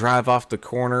get the drive off the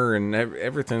corner and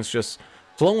everything's just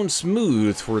flowing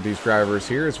smooth for these drivers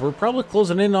here, as we're probably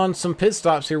closing in on some pit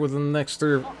stops here within the next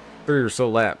three or so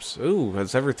laps. Ooh,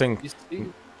 has everything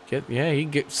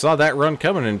saw that run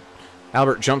coming, and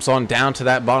Albert jumps on down to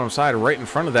that bottom side right in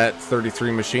front of that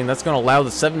 33 machine. That's going to allow the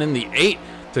 7 and the 8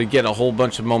 to get a whole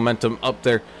bunch of momentum up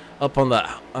there, up on the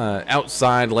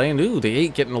outside lane. Ooh, the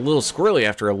 8 getting a little squirrely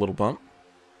after a little bump.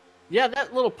 Yeah,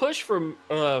 that little push from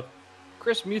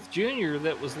Chris Muth Jr.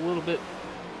 that was a little bit,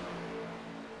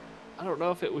 I don't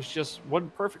know if it was just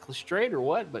wasn't perfectly straight or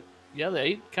what, but yeah, the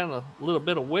 8 kind of a little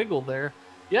bit of wiggle there.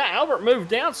 Yeah, Albert moved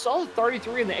down, saw the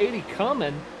 33 and the 80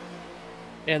 coming,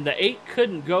 and the 8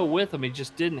 couldn't go with him. He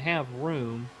just didn't have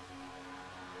room.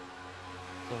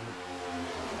 So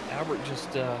Albert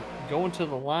just going to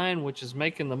the line, which is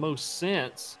making the most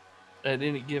sense at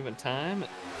any given time.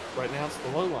 Right now it's the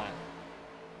low line.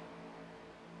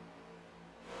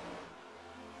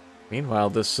 Meanwhile,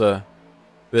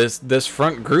 this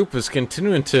front group is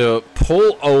continuing to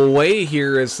pull away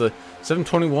here as the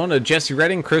 721 of Jesse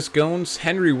Redding, Chris Goins,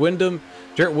 Henry Wyndham,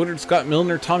 Jarrett Woodard, Scott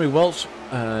Milner, Tommy Welch,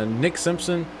 Nick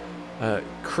Simpson,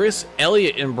 Chris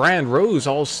Elliott, and Brian Rose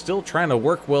all still trying to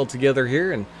work well together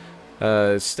here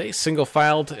and stay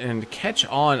single-filed and catch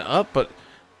on up, but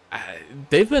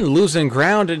they've been losing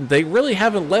ground and they really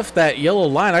haven't left that yellow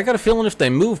line. I got a feeling if they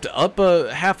moved up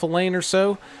a half a lane or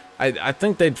so, I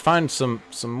think they'd find some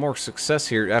more success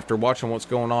here after watching what's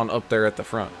going on up there at the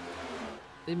front.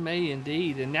 They may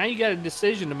indeed. And now you got a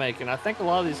decision to make, and I think a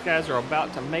lot of these guys are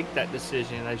about to make that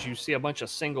decision as you see a bunch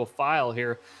of single file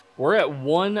here. We're at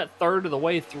 1/3 of the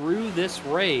way through this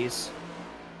race,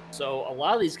 so a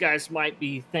lot of these guys might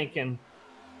be thinking,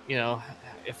 you know,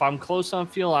 if I'm close on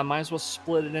fuel, I might as well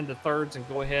split it into thirds and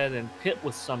go ahead and pit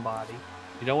with somebody.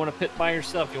 You don't want to pit by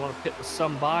yourself. You want to pit with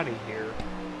somebody here.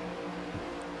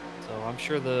 So I'm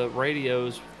sure the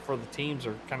radios for the teams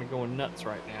are kind of going nuts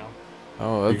right now.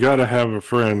 Oh, You got to have a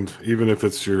friend, even if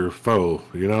it's your foe,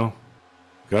 you know?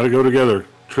 Got to go together.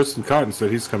 Tristan Cotton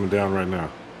said he's coming down right now.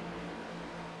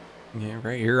 yeah,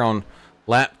 right here on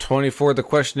lap 24. The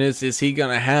question is he going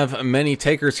to have many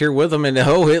takers here with him? And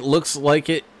oh, it looks like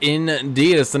it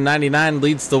indeed, as the 99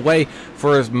 leads the way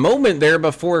for a moment there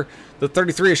before the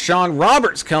 33 of Sean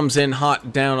Roberts comes in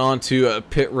hot down onto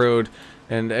pit road,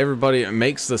 and everybody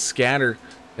makes the scatter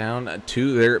down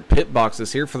to their pit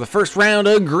boxes here for the first round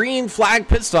of green flag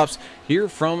pit stops here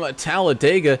from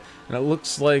Talladega. And it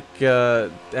looks like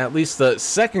at least the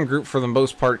second group for the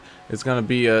most part is going to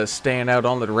be staying out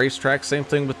on the racetrack. Same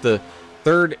thing with the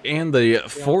third and the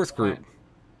fourth group.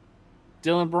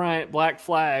 Dylan Bryant, black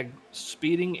flag,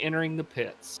 speeding, entering the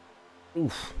pits.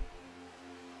 Oof.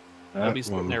 I'll be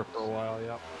sitting there for a while,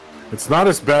 yeah. It's not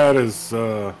as bad as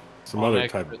some On other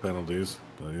exit. type of penalties,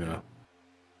 but yeah.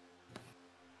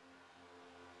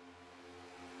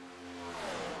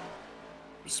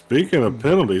 Speaking of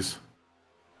penalties,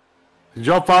 did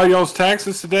y'all file y'all's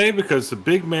taxes today? Because the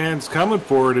big man's coming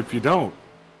for it if you don't.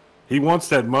 He wants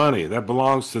that money. That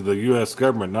belongs to the U.S.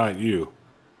 government, not you.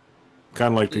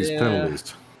 Kind of like these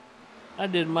penalties. I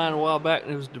did mine a while back,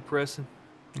 and it was depressing.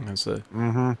 That's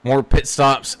more pit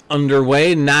stops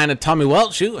underway. 9 of Tommy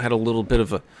Welch, who had a little bit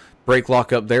of a brake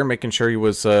lock up there, making sure he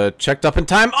was checked up in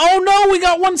time. Oh no, we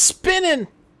got one spinning.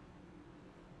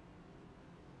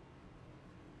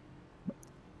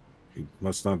 He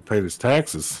must not have paid his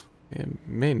taxes. It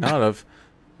may not have.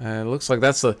 It looks like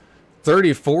that's a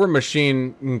 34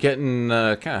 machine getting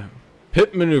kind of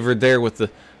pit maneuvered there with the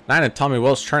 9 of Tommy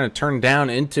Welch trying to turn down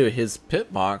into his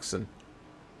pit box. And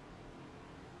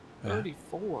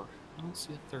 34. I don't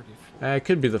see a 34. it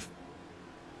could be the...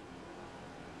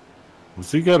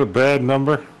 Has he got a bad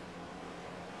number?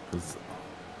 'Cause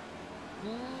I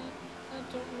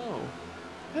don't know.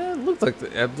 It looked like,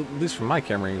 at least from my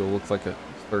camera angle, it looked like a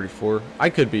 34.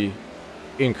 I could be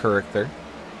incorrect there.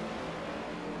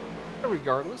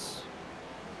 Regardless,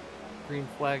 green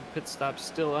flag pit stop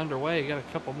still underway. You got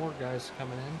a couple more guys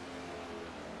coming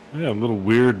in. yeah, a little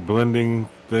weird blending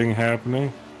thing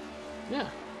happening. Yeah.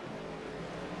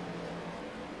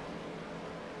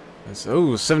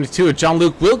 So 72 of John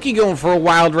Luke Wilkie going for a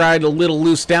wild ride, a little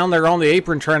loose down there on the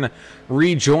apron, trying to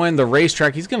rejoin the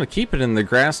racetrack. He's going to keep it in the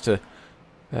grass to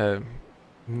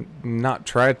not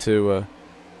try to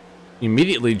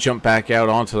immediately jump back out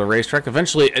onto the racetrack.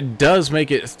 Eventually, it does make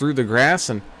it through the grass,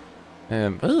 and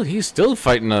oh, he's still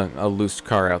fighting a loose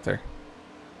car out there.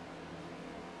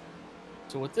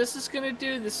 So what this is going to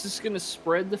do, this is going to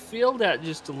spread the field out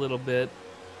just a little bit.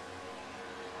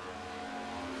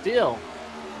 Still,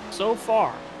 so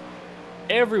far,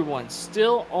 everyone's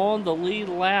still on the lead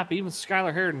lap. Even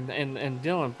Skylar Harrod and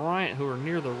Dylan Bryant, who are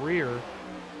near the rear.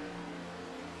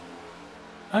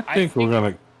 I think we're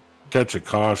going to catch a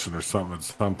caution or something at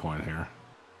some point here.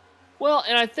 Well,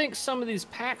 and I think some of these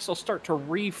packs will start to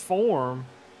reform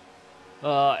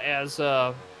as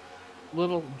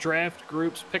little draft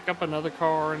groups pick up another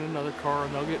car and another car,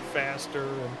 and they'll get faster.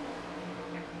 And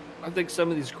I think some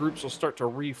of these groups will start to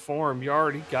reform. You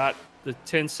already got the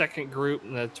 10-second group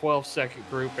and the 12-second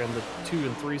group and the 2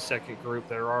 and 3-second group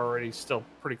that are already still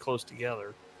pretty close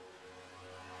together.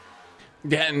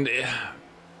 Yeah, and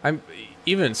I'm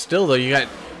even still though. You got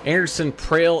Anderson,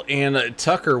 Prail, and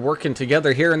Tucker working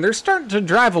together here, and they're starting to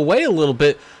drive away a little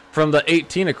bit from the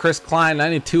 18 of Chris Klein,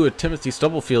 92 of Timothy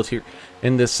Stubblefield here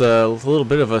in this little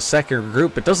bit of a second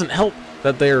group. It doesn't help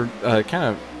that they're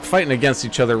kind of fighting against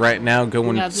each other right now,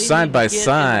 going side by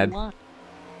side.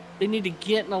 They need to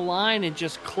get in a line and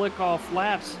just click off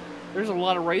laps. There's a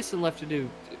lot of racing left to do.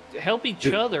 Help each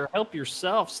other. Help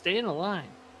yourself. Stay in the line.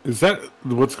 Is that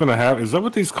what's going to happen? Is that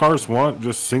what these cars want?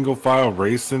 Just single file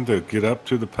racing to get up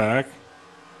to the pack?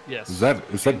 Yes. Is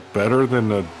that better than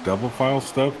the double file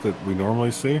stuff that we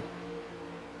normally see?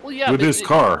 Well, yeah. With this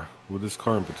car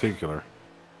in particular.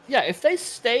 Yeah, if they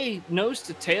stay nose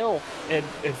to tail and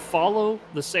follow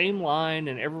the same line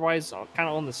and everybody's kind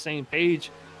of on the same page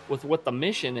with what the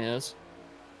mission is,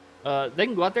 they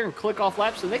can go out there and click off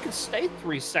laps and they can stay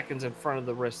 3 seconds in front of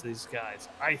the rest of these guys,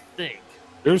 I think.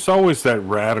 There's always that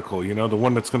radical, you know, the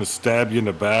one that's going to stab you in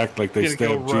the back like they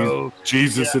stabbed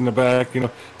Jesus in the back, you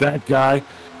know, that guy,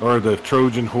 or the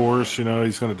Trojan horse, you know,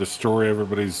 he's going to destroy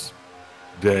everybody's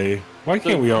day. Why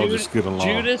can't we all just get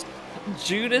along?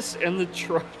 Judas and the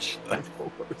Trojan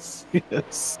horse.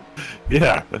 Yes.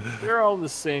 Yeah. They're all in the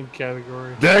same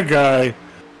category. That guy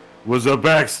was a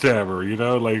backstabber, you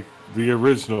know, like the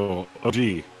original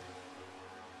OG.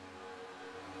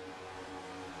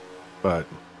 But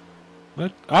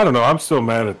I don't know. I'm still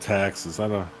mad at taxes. I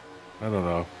don't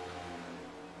know.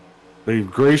 They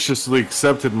graciously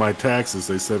accepted my taxes.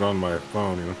 They said on my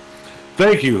phone, you know.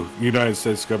 Thank you, United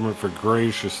States government, for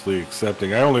graciously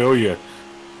accepting. I only owe you,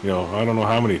 you know, I don't know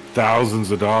how many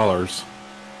thousands of dollars.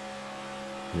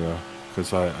 Yeah,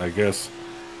 because I guess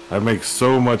I make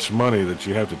so much money that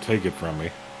you have to take it from me.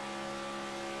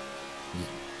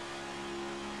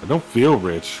 I don't feel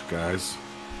rich, guys.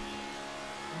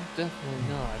 Definitely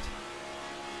not.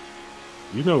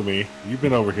 You know me. You've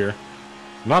been over here.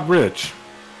 Not rich.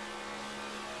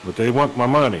 But they want my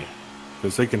money.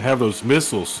 Because they can have those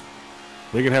missiles.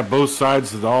 They can have both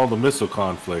sides of all the missile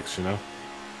conflicts, you know.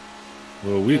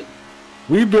 Well,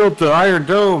 we built the Iron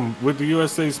Dome with the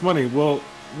USA's money. Well,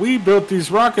 we built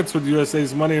these rockets with the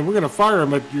USA's money, and we're going to fire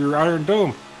them at your Iron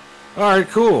Dome. All right,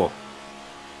 cool.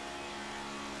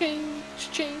 Change.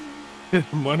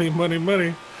 Money, money,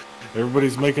 money.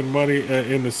 Everybody's making money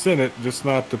in the Senate, just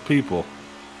not the people.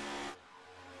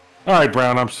 All right,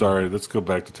 Brown, I'm sorry. Let's go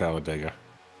back to Talladega.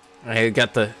 I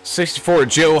got the 64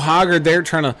 Joe Hoggard there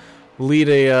trying to lead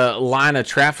a line of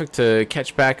traffic to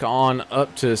catch back on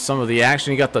up to some of the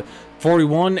action. You got the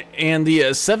 41 and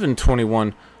the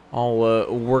 721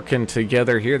 all working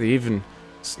together here. They even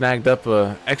snagged up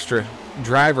a extra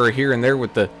driver here and there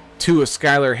with the 2 of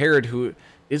Skylar Harrod, who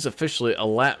is officially a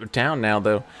lap down now,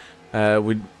 though.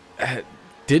 We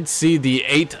did see the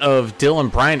 8 of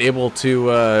Dylan Bryant able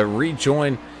to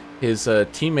rejoin his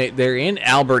teammate there in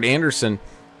Albert Anderson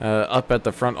up at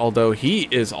the front, although he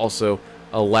is also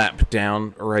a lap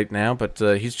down right now, but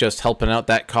he's just helping out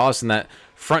that cause and that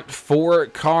front 4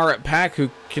 car pack, who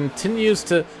continues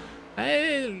to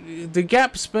the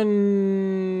gap's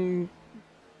been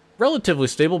relatively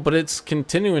stable, but it's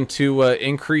continuing to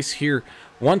increase here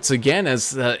once again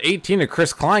as 18 of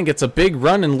Chris Klein gets a big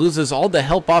run and loses all the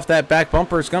help off that back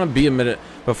bumper. It's going to be a minute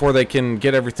before they can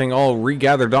get everything all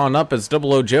regathered on up as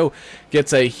 00 Joe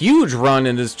gets a huge run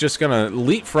and is just going to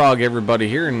leapfrog everybody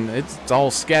here, and it's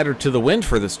all scattered to the wind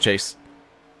for this chase.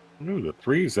 Ooh, the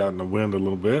 3's out in the wind a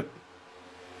little bit.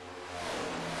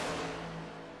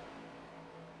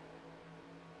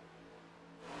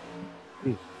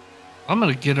 I'm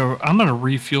gonna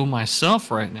refuel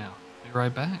myself right now. Be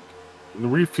right back.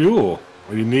 Refuel.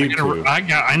 Well, you need to.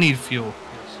 I need fuel.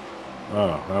 Yes.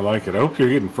 Oh, I like it. I hope you're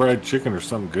getting fried chicken or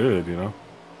something good, you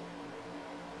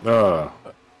know.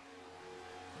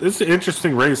 This is an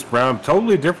interesting race, Brown.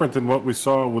 Totally different than what we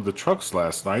saw with the trucks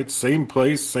last night. Same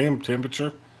place, same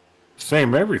temperature,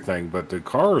 same everything, but the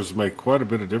cars make quite a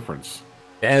bit of difference.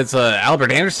 As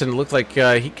Albert Anderson looked like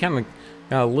he kind of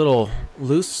got a little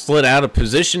loose, slid out of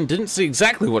position. Didn't see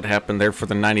exactly what happened there for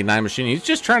the 99 machine. He's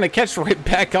just trying to catch right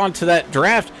back onto that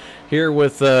draft here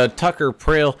with Tucker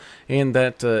Prail and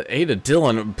that 8 of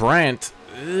Dylan Bryant.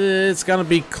 It's going to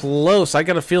be close. I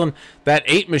got a feeling that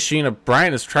 8 machine of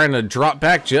Bryant is trying to drop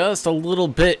back just a little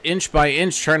bit, inch by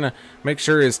inch, trying to make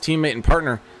sure his teammate and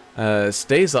partner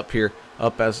stays up here,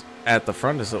 up as at the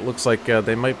front, as it looks like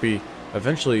they might be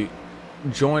eventually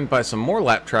joined by some more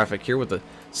lap traffic here with the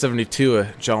 72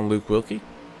 of John Luke Wilkie.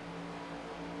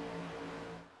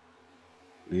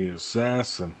 The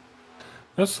assassin.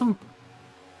 That's some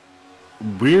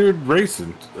weird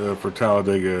racing for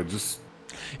Talladega.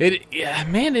 Yeah,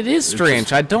 man, it is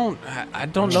strange. I don't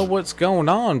know what's going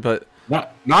on, but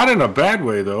not in a bad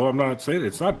way though. I'm not saying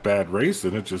it's not bad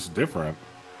racing. It's just different.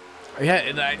 Yeah,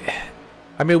 and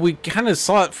I mean, we kind of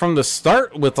saw it from the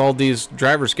start with all these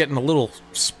drivers getting a little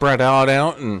spread out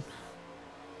and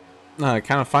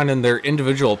kind of finding their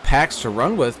individual packs to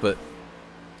run with, but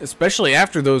especially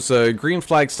after those green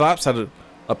flag stops, had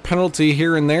a penalty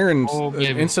here and there, and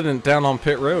an incident down on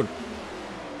pit road.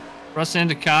 Russ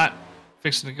Endicott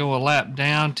fixing to go a lap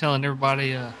down, telling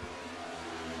everybody he's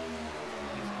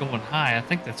going high. I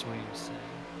think that's what he was saying.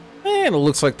 And it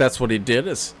looks like that's what he did.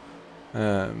 Is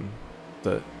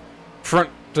the front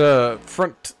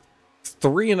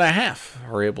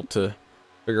 3.5 are able to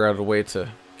figure out a way to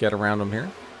get around him here.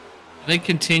 They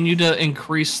continue to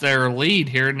increase their lead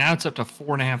here. Now it's up to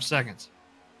 4.5 seconds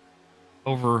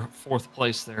over 4th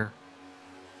place there.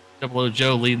 00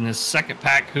 Joe leading this second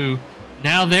pack, who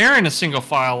now they're in a single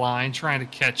file line trying to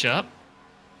catch up.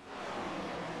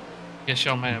 Guess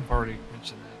y'all may have already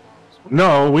mentioned that.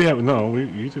 No, we haven't. No,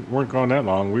 you weren't gone that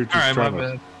long. We were just trying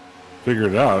to figure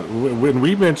it out. When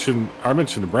I mentioned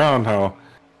to Brown how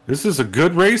this is a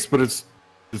good race, but it's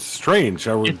strange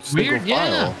how we're single weird,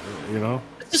 file. You know.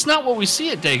 It's not what we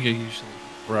see at Dega usually.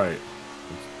 Right.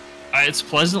 I'm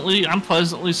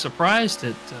pleasantly surprised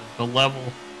at the level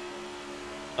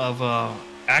of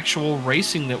actual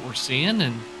racing that we're seeing,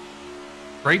 and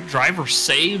great driver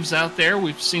saves out there.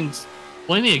 We've seen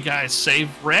plenty of guys save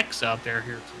wrecks out there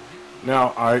here tonight.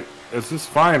 Now, it's just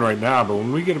fine right now, but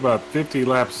when we get about 50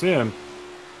 laps in,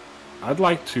 I'd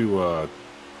like to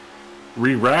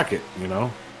re-rack it, you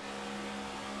know?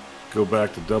 Go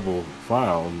back to double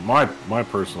file. My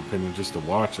personal opinion, just to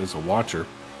watch as a watcher.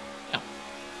 Yeah.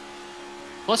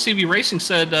 Plus, CB Racing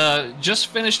said just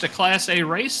finished a Class A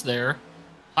race there.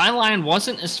 Highline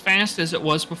wasn't as fast as it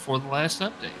was before the last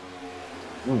update.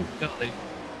 They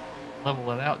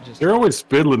level it out. They're always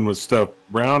fiddling with stuff.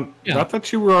 Brown, Yeah. I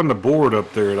thought you were on the board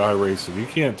up there at iRacing. You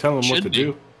can't tell them what to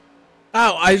do.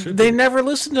 Oh, they never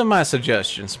listen to my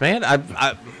suggestions, man.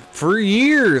 For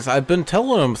years, I've been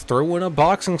telling them, throw in a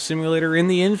boxing simulator in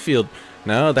the infield.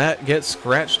 No, that gets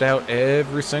scratched out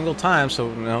every single time,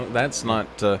 so no, that's not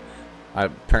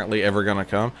apparently ever going to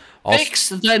come. Fix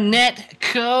the net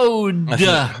code.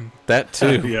 That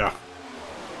too. Yeah.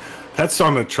 That's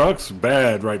on the trucks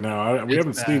bad right now. We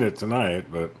haven't seen it tonight,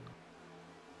 but...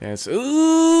 Yes.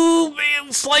 Ooh,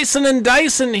 man, slicing and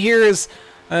dicing here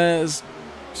as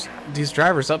these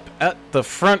drivers up at the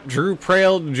front. Drew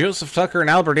Prail, Joseph Tucker, and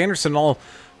Albert Anderson all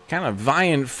kind of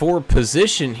vying for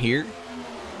position here.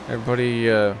 Everybody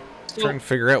trying to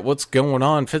figure out what's going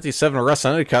on. 57 Russ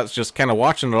Endicott's just kind of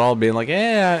watching it all, being like,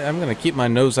 yeah, I'm going to keep my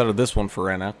nose out of this one for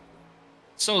right now.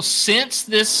 So since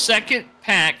this second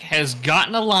pack has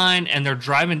gotten a line and they're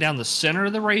driving down the center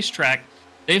of the racetrack,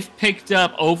 they've picked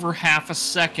up over half a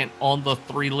second on the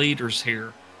 3 leaders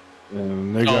here.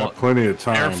 And they got plenty of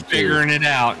time. They're figuring it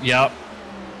out. Yep.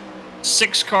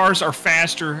 6 cars are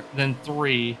faster than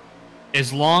 3.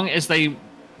 As long as they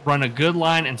run a good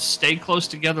line and stay close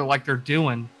together like they're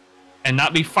doing and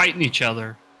not be fighting each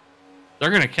other, they're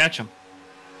going to catch them.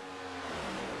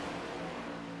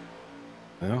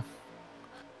 Yeah.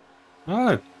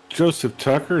 Joseph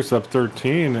Tucker's up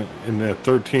 13 in that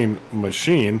 13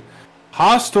 machine.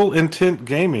 Hostile Intent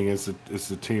Gaming is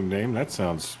the team name. That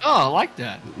sounds I like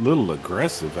that. A little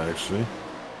aggressive, actually.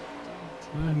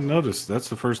 I noticed. That's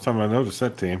the first time I noticed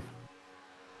that team.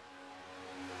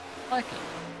 I like it.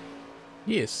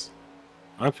 Yes.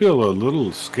 I feel a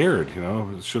little scared, you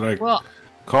know. Should I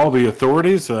call the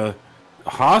authorities?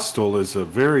 Hostile is a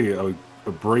very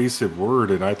abrasive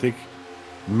word, and I think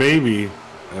maybe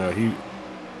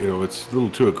it's a little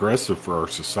too aggressive for our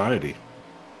society.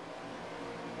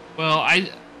 Well, I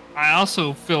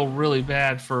also feel really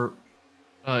bad for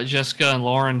Jessica and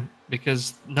Lauren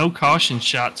because no caution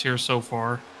shots here so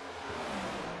far.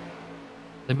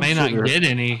 They may not get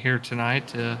any here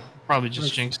tonight. Probably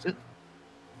just jinxed it.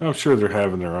 I'm sure they're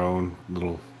having their own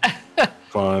little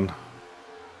fun.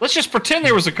 Let's just pretend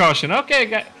there was a caution.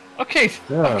 Okay,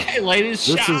 okay, ladies.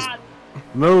 Shot.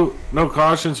 No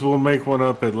cautions. We'll make one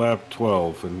up at lap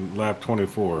 12 and lap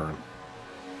 24, and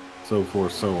so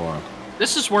forth, so on.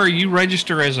 This is where you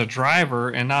register as a driver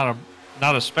and not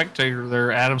a spectator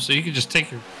there, Adam. So you can just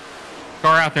take your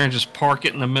car out there and just park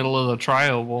it in the middle of the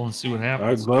tri-oval and see what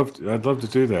happens. I'd love to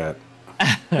do that.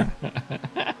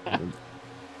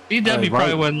 DW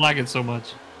probably wouldn't like it so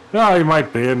much. No, he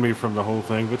might ban me from the whole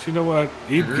thing, but you know what?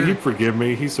 He'd forgive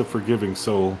me. He's a forgiving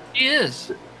soul. He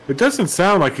is. It doesn't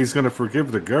sound like he's going to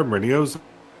forgive the government. He owes.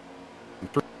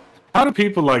 How do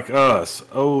people like us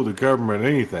owe the government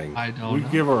anything? I don't know. We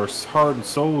give our heart and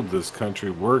soul to this country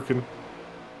working.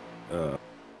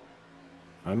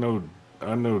 I know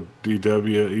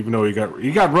DW, even though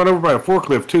he got run over by a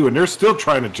forklift too, and they're still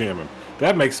trying to jam him.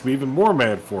 That makes me even more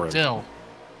mad for him. Still.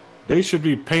 They should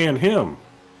be paying him.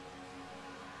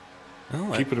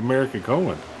 Oh, Keep it America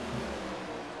going.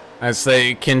 As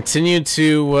they continue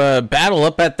to battle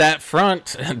up at that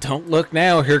front, don't look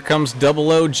now, here comes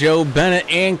 00 Joe Bennett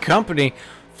and company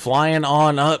flying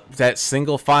on up that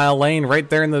single file lane right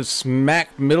there in the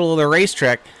smack middle of the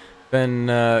racetrack. Been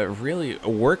really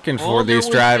working for these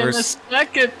drivers. In a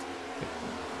second.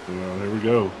 Well, there we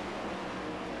go.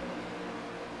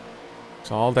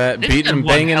 It's all that beating and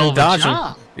banging and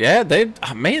dodging. Yeah,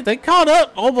 they caught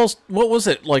up almost, what was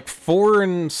it, like 4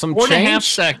 and some change? 4.5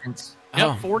 seconds. Yep,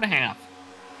 Oh. 4.5.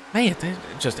 Man, they're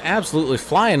just absolutely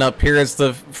flying up here as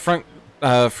the front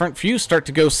few start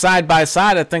to go side by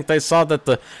side. I think they saw that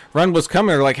the run was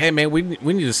coming. They're like, hey, man, we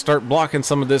need to start blocking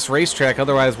some of this racetrack.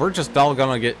 Otherwise, we're just all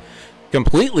going to get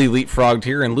completely leapfrogged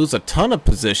here and lose a ton of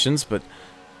positions. But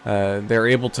they're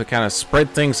able to kind of spread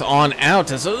things on out.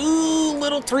 As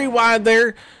little 3 wide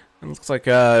there. It looks like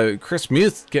Chris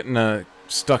Muth getting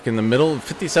stuck in the middle.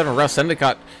 57 Russ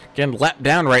Endicott getting lapped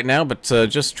down right now, but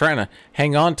just trying to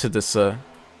hang on to this kind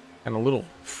of little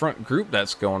front group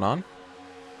that's going on.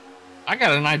 I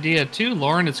got an idea too,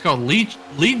 Lauren. It's called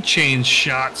lead change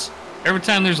shots. Every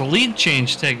time there's a lead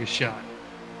change, take a shot.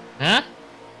 Huh?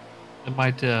 It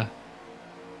might be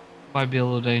a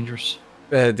little dangerous.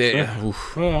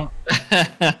 Oof. Well,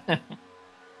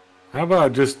 how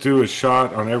about just do a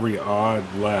shot on every odd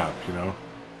lap, you know?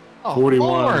 Oh, 41,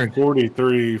 Lord.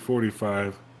 43,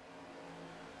 45.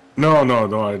 No,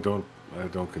 I don't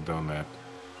condone that.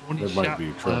 20 That might shot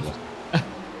be trouble. left.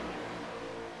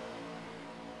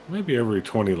 Maybe every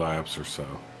 20 laps or so.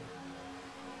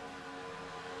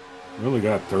 We only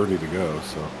got 30 to go,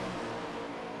 so.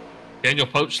 Daniel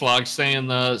Poachlog saying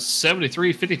the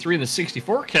 73, 53, and the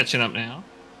 64 catching up now.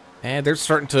 And they're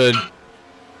starting to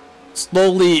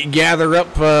slowly gather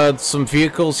up some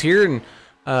vehicles here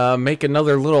and make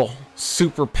another little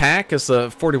super pack as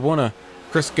the 41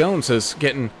 Chris Goins is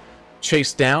getting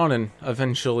chased down and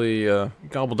eventually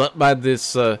gobbled up by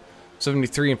this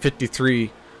 73 and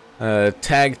 53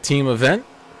 tag team event.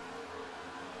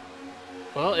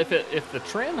 Well, if the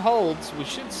trend holds, we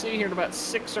should see here in about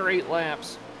 6 or 8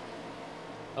 laps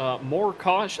more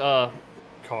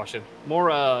caution,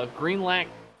 more green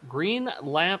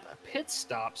lap pit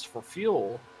stops for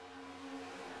fuel.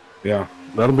 Yeah,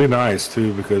 that'll be nice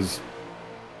too, because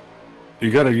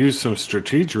you got to use some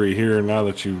strategery here now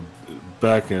that you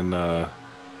back in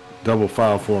double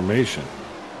file formation.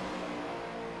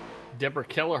 Deborah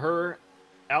Kelleher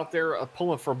out there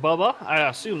pulling for Bubba. I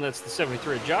assume that's the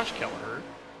 73 of Josh Kelleher,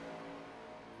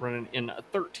 running in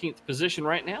 13th position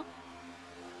right now.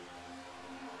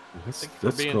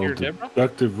 That's being here, Deborah.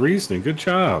 deductive reasoning. Good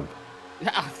job.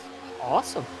 Yeah,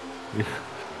 awesome. You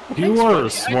Thanks, are buddy. a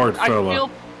smart fella.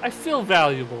 I feel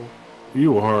valuable.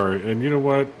 You are, and you know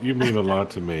what? You mean a lot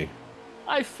to me.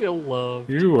 I feel loved.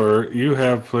 You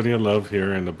have plenty of love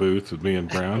here in the booth with me and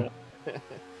Brown.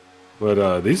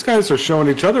 But these guys are showing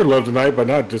each other love tonight by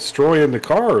not destroying the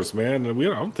cars, man. And I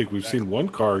don't think we've seen one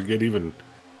car get even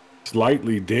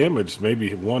slightly damaged.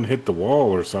 Maybe one hit the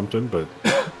wall or something, but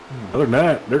other than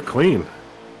that, they're clean.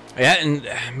 Yeah, and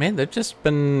man, they've just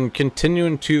been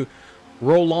continuing to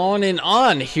roll on and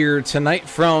on here tonight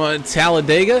from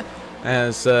Talladega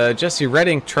as Jesse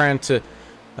Redding trying to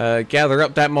gather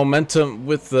up that momentum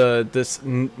with this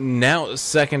now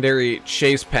secondary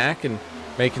chase pack and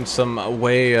making some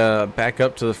way back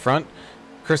up to the front.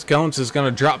 Chris Goins is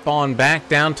going to drop on back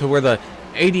down to where the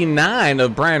 89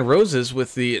 of Brian Rose is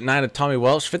with the 9 of Tommy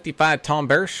Welsh, 55 Tom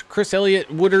Barish, Chris Elliott,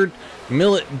 Woodard,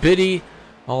 Millet, Biddy,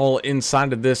 all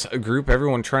inside of this group.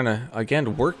 Everyone trying to,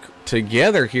 again, work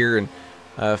together here and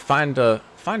find a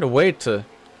way to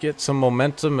get some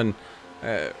momentum and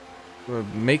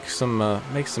make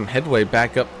some headway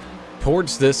back up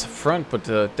towards this front. But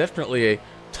definitely a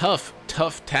tough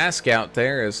task out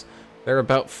there, as they're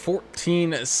about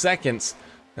 14 seconds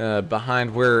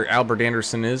behind where Albert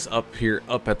Anderson is up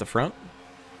at the front.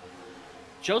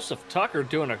 Joseph Tucker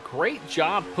doing a great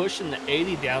job pushing the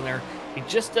 80 down there. He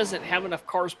just doesn't have enough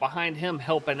cars behind him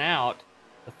helping out.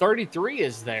 The 33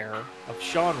 is there of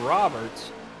Sean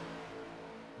Roberts.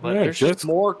 But Yeah, there's just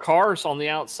more cars on the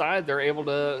outside. They're able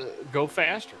to go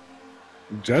faster.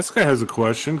 Jessica has a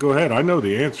question. Go ahead. I know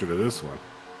the answer to this one.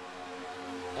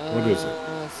 What is it?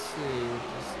 Let's see.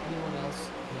 Does anyone else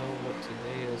know what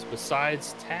today is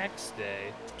besides tax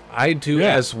day? I do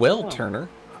Yeah. as well, Turner.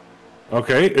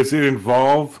 Okay. Does it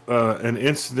involve an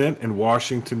incident in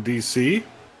Washington, D.C.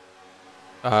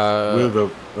 with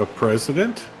a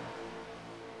president?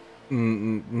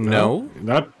 No.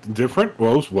 Not different?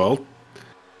 Well,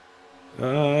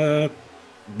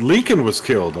 Lincoln was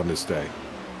killed on this day.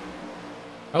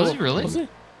 Was he really? Was he?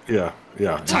 Yeah.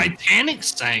 Titanic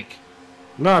sank.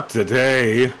 Not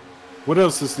today. What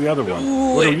else is the other one?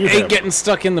 Ooh, What do you ain't have? getting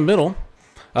stuck in the middle.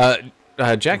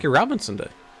 Jackie Robinson Day.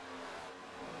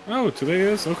 Oh, today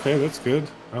is? Okay, that's good.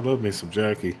 I love me some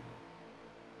Jackie.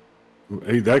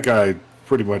 Hey, that guy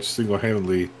pretty much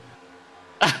single-handedly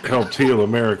helped heal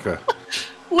America.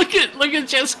 Look at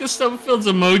Jessica Stubbfield's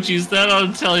emojis. That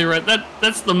ought to tell you right.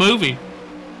 That's the movie.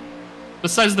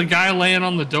 Besides the guy laying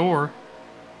on the door,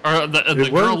 or the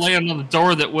girl laying on the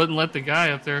door that wouldn't let the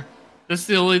guy up there. That's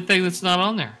the only thing that's not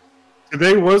on there.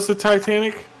 Today was the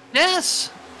Titanic? Yes,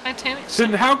 Titanic.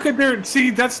 Then how could there... See,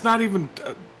 that's not even...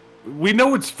 we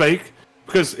know it's fake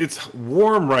because it's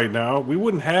warm right now. We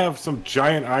wouldn't have some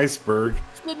giant iceberg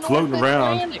floating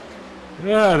around. Atlantic.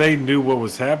 Yeah, they knew what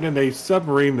was happening. They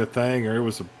submarined the thing, or it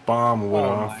was a bomb went Oh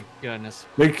off. my goodness!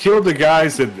 They killed the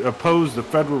guys that opposed the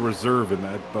Federal Reserve in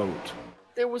that boat.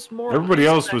 There was more. Everybody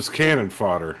else was cannon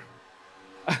fodder.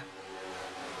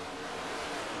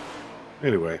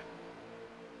 Anyway,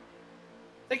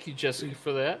 Thank you, Jessica,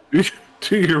 for that.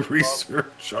 do your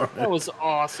research on That it. was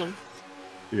awesome.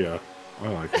 Yeah. I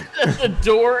like it. The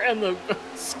door and the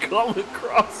skull and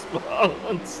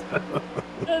crossbones.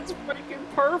 That's freaking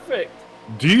perfect.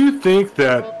 Do you think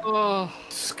that Oh,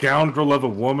 scoundrel of a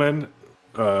woman,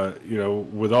 you know,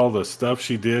 with all the stuff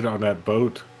she did on that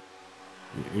boat,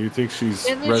 you think she's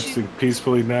And then resting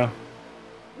peacefully now?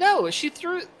 no, she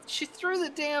threw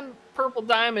the damn purple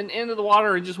diamond into the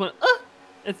water and just went,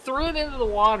 and threw it into the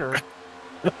water.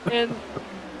 And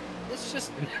it's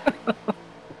just...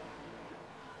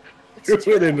 It's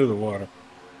Threw it into the water.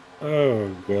 Oh,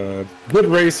 God. Good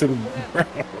racing, Brown.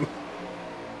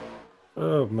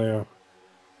 Oh, man.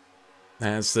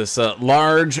 As this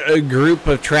large group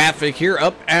of traffic here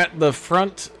up at the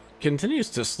front continues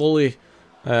to slowly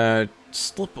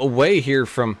slip away here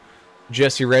from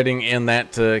Jesse Redding and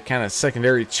that kind of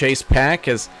secondary chase pack.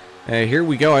 As here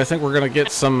we go. I think we're going to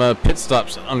get some pit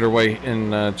stops underway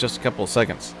in just a couple of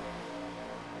seconds.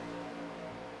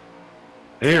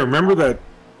 Hey, remember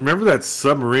that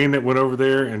submarine that went over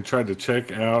there and tried to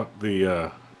check out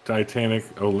the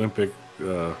Titanic Olympic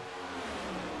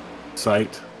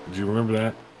site? Did you remember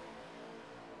that?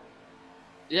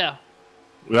 Yeah.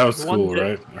 That was The one cool, that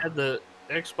right? had the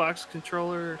Xbox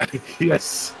controller.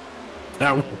 Yes.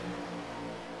 That one.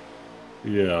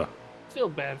 Yeah. I feel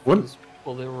bad for What? those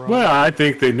people that were on. Well, I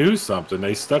think they knew something.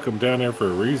 They stuck them down there for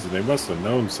a reason. They must have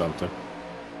known something.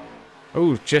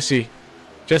 Oh, Jesse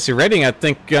Redding, I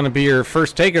think, gonna be your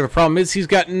first taker. The problem is he's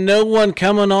got no one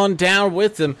coming on down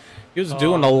with him. He was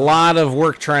doing a lot of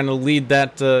work trying to lead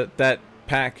that that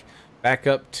pack back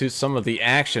up to some of the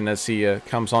action as he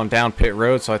comes on down pit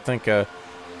road. So I think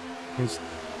he's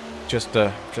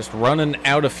just running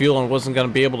out of fuel and wasn't going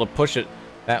to be able to push it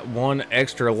that one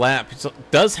extra lap. He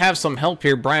does have some help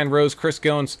here. Brian Rose, Chris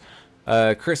Goins,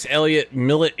 Chris Elliott,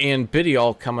 Millett, and Biddy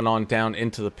all coming on down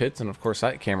into the pits. And, of course,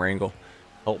 that camera angle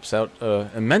helps out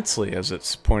immensely as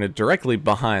it's pointed directly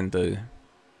behind the...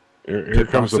 Here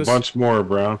comes a bunch more,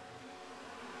 Brown.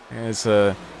 As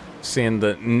seeing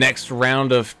the next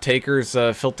round of takers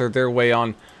filter their way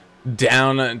on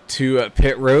down to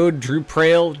pit road. Drew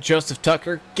Prail, Joseph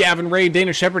Tucker, Gavin Ray,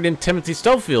 Dana Shepard, and Timothy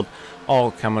Stonefield all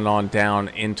coming on down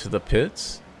into the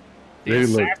pits. The They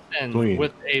look assassin clean.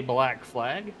 with a black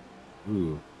flag.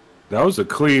 Ooh. That was a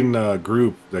clean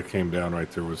group that came down right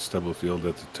there with Stubblefield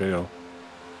at the tail.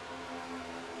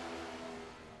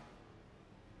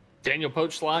 Daniel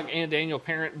Poachlock and Daniel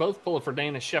Parent both pulling for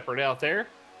Dana Shepard out there.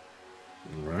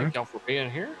 All right. Thank y'all for being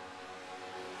here.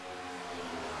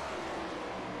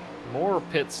 More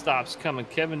pit stops coming.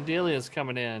 Kevin Delia is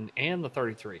coming in, and the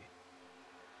 33.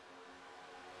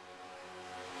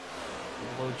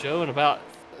 Hello, Joe, and about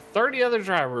 30 other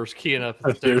drivers keying up.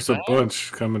 At the There's same a time.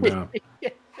 bunch coming down.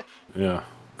 Yeah.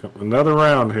 Another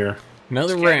round here.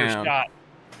 Another Scatter round. shot.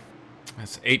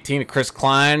 That's 18 of Chris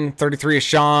Klein, 33 of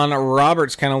Sean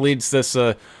Roberts. Kind of leads this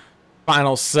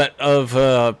final set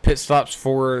of pit stops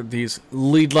for these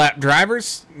lead lap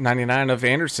drivers. 99 of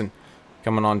Anderson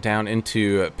coming on down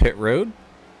into pit road.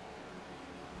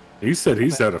 He said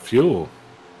he's out of fuel.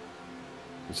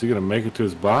 Is he going to make it to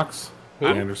his box? Who?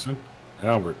 Anderson?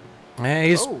 Albert.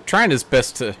 He's Oh. trying his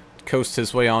best to coast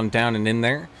his way on down and in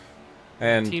there.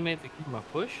 And Teammate that gave him a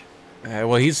push.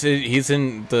 well, he's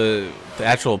in the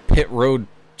actual pit road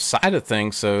side of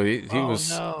things, so he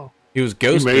was No. he was He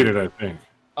ghosted. made it, I think.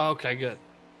 Okay, good.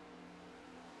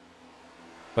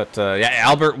 But yeah,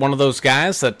 Albert, one of those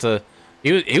guys that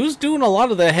he was doing a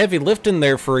lot of the heavy lifting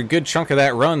there for a good chunk of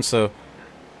that run, so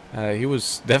he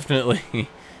was definitely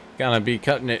gonna be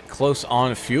cutting it close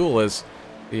on fuel as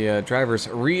the drivers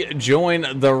rejoin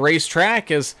the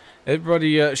racetrack as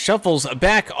everybody shuffles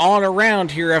back on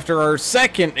around here after our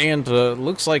second and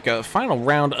looks like a final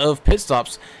round of pit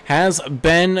stops has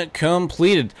been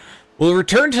completed. We'll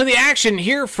return to the action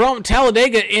here from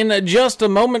Talladega in just a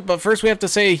moment, but first we have to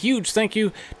say a huge thank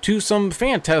you to some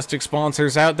fantastic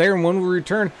sponsors out there, and when we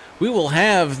return, we will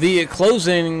have the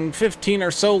closing 15 or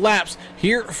so laps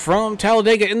here from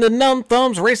Talladega in the Numb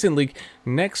Thumbs Racing League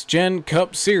Next Gen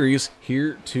Cup Series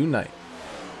here tonight.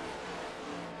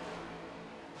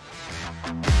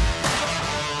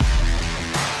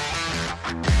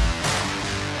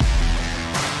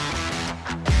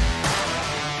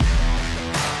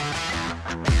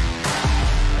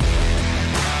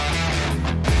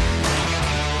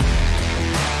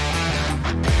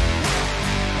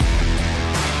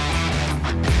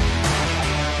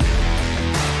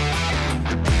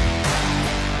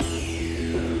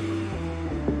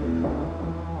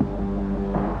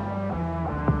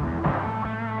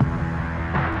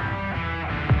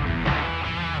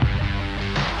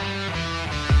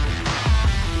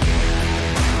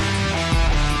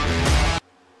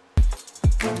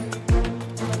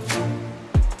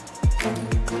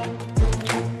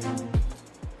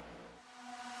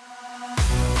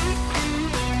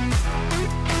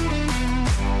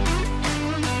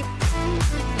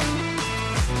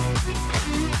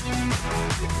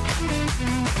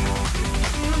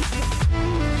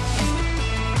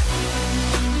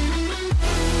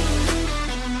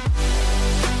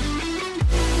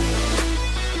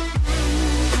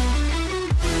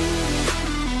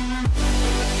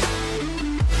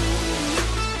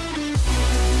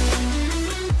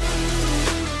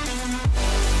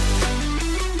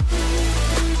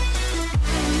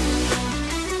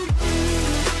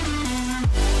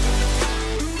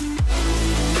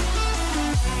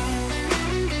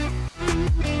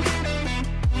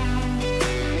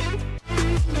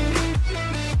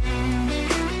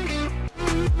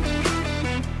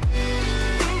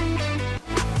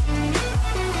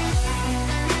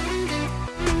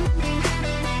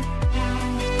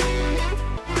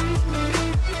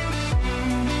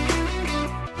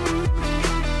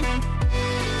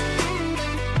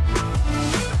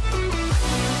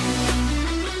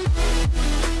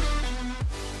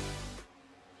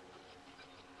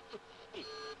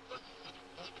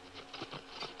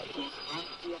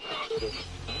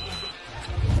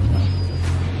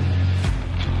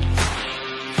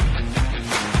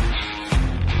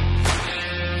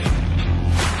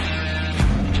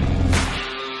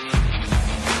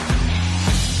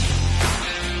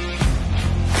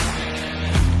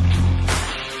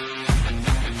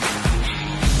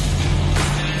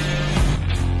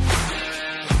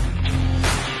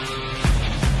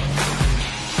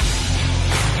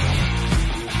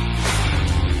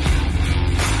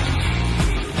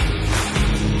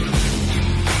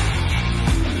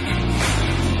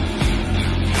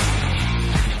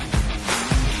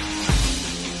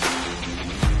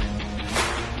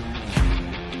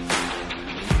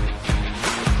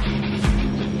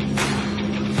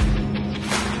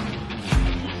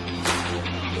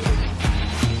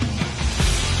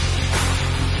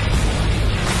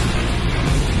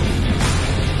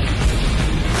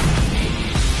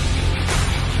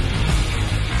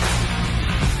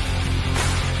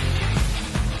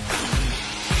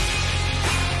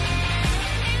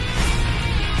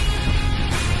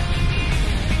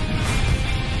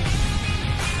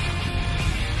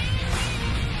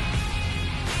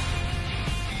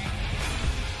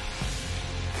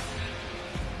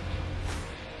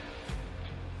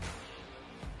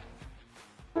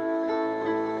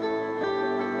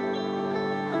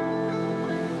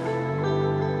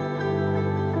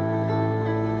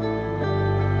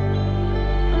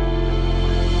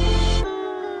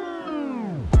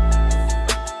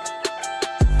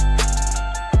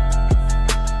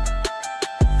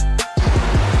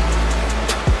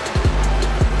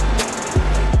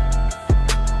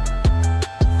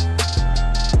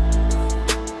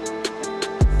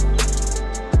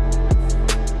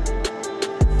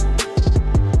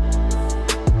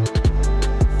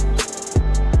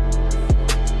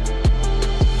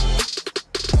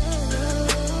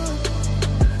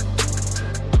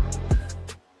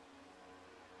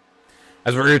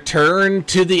 As we return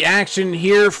to the action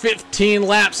here, 15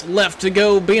 laps left to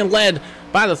go, being led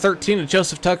by the 13 of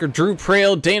Joseph Tucker, Drew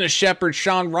Prail, Dana Shepard,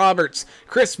 Sean Roberts,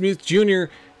 Chris Muth Jr.,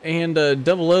 and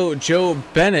 00 Joe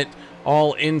Bennett,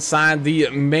 all inside the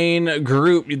main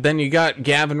group. Then you got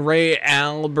Gavin Ray,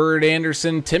 Albert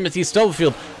Anderson, Timothy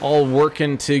Stubblefield, all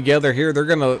working together here. They're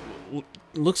going to,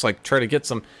 looks like, try to get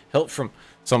some help from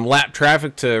some lap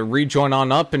traffic to rejoin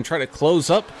on up and try to close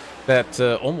up that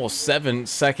almost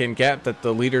 7-second gap that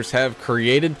the leaders have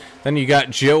created. Then you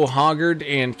got Joe Hoggard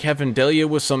and Kevin Delia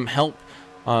with some help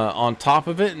on top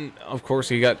of it. And of course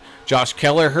you got Josh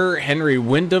Kelleher, Henry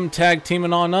Wyndham tag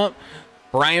teaming on up,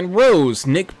 Brian Rose,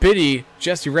 Nick Biddy,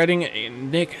 Jesse Redding,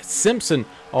 and Nick Simpson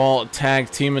all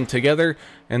tag teaming together.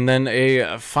 And then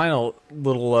a final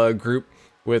little group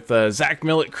with Zach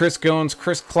Millett, Chris Goins,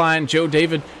 Chris Klein, Joe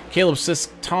David, Caleb Sisk,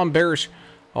 Tom Barish,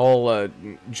 all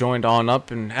joined on up.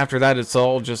 And after that, it's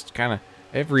all just kind of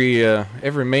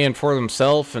every man for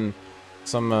themselves, and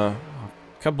some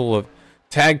couple of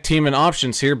tag teaming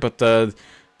options here. But the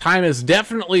time is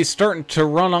definitely starting to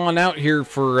run on out here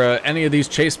for any of these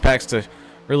chase packs to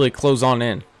really close on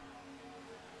in.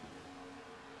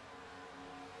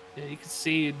 Yeah, you can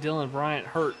see Dylan Bryant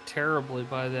hurt terribly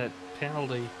by that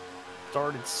penalty.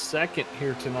 Started second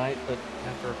here tonight, but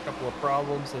after a couple of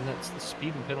problems, and that's the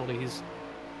speeding penalty, he's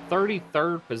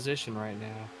 33rd position right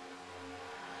now.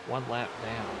 One lap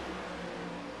down.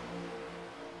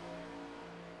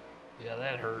 Yeah,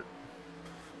 that hurt.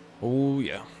 Oh,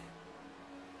 yeah.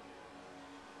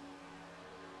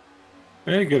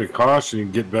 Hey, get a caution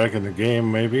and get back in the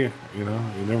game, maybe. You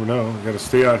know, you never know. You got to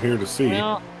stay out here to see.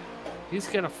 Well, he's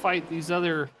going to fight these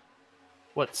other,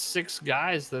 what, 6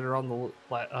 guys that are on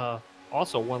the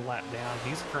also one lap down.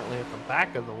 He's currently at the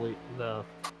back of the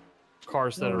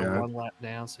cars that are one lap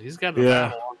down, so he's got a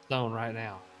battle on his own right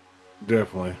now.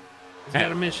 Definitely. He's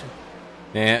got a mission.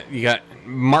 Yeah, you got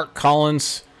Mark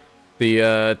Collins,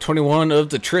 the 21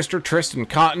 of the Tristan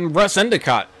Cotton, Russ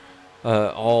Endicott,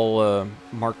 all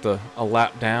marked a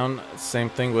lap down. Same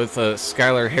thing with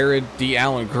Skylar Herod, D.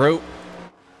 Allen Grote,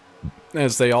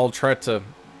 as they all try to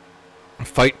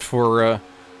fight for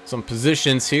some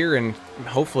positions here and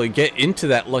hopefully get into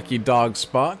that lucky dog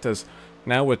spot, as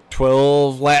now with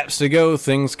 12 laps to go,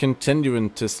 things continuing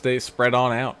to stay spread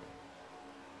on out.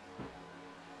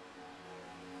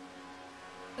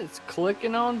 It's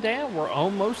clicking on down. We're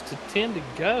almost to 10 to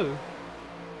go.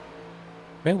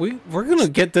 Man, we're going to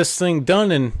get this thing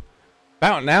done in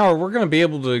about an hour. We're going to be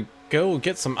able to go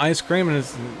get some ice cream and,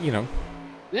 it's, you know.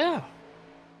 Yeah.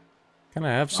 Gonna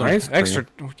have some ice extra.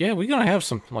 Yeah, we're going to have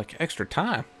some, like, extra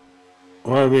time.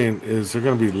 Well, I mean, is there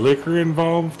going to be liquor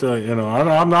involved? You know,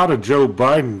 I'm not a Joe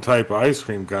Biden type of ice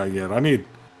cream guy yet. I need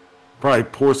probably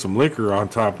pour some liquor on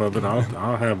top of it.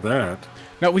 I'll have that.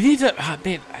 No, we need to.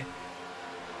 Man,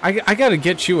 I got to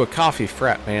get you a coffee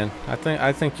frat, man.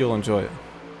 I think you'll enjoy it.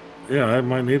 Yeah, I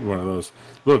might need one of those.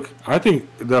 Look, I think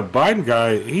the Biden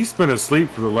guy, he's been asleep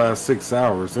for the last 6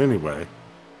 hours anyway.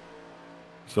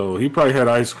 So he probably had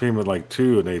ice cream at like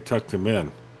 2 and they tucked him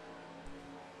in.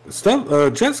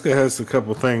 Jessica has a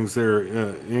couple things there,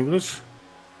 English.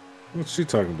 What's she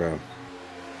talking about?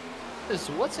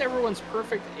 So what's everyone's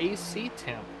perfect AC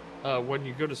temp when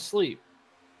you go to sleep?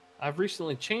 I've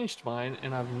recently changed mine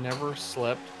and I've never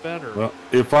slept better. Well,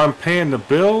 if I'm paying the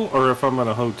bill or if I'm in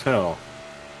a hotel,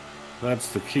 that's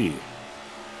the key.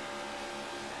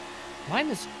 Mine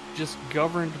is just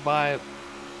governed by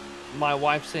my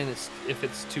wife saying if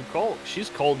it's too cold. She's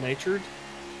cold-natured,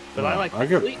 but I like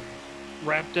to sleep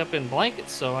wrapped up in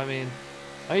blankets. So, I mean,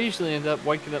 I usually end up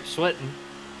waking up sweating.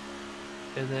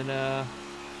 And then,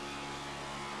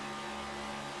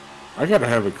 I gotta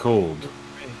have it cold.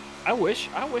 I wish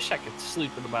I could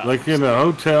sleep at about... Like in a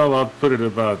hotel, I'll put it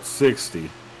about 60.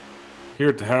 Here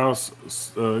at the house,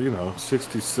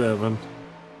 67.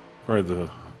 Probably the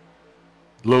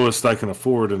lowest I can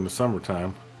afford in the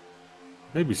summertime.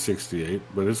 Maybe 68,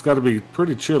 but it's got to be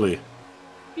pretty chilly.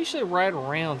 Usually right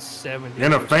around 70.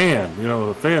 And a fan,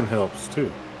 the fan helps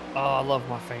too. Oh, I love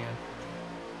my fan.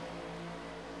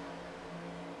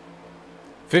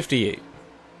 58.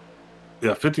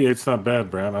 Yeah, 58's not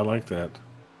bad, Brown. I like that.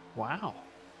 Wow.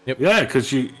 Yep. Yeah,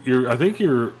 because I think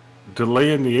you're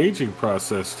delaying the aging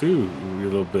process too a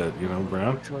little bit,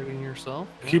 Brown. Enjoying yourself.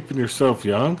 Keeping yourself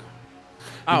young.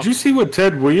 Oh. Did you see what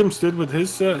Ted Williams did with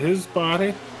his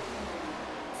body?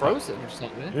 Froze it or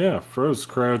something. Yeah,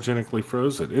 cryogenically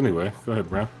froze it. Anyway, go ahead,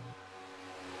 Brown.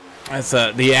 As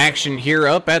the action here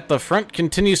up at the front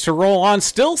continues to roll on,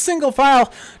 still single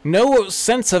file, no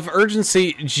sense of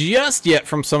urgency just yet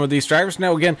from some of these drivers.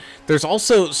 Now again, there's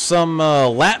also some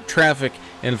lap traffic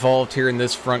involved here in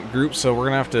this front group, so we're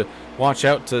gonna have to watch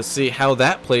out to see how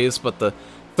that plays. But the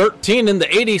 13 and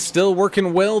the 80 still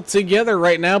working well together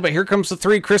right now. But here comes the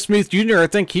 3, Chris Muth Jr. I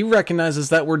think he recognizes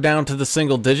that we're down to the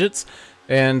single digits,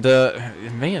 and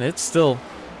man, it's still.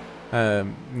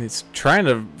 He's trying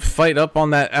to fight up on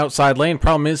that outside lane.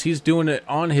 Problem is, he's doing it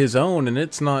on his own, and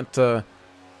it's not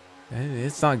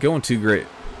going too great.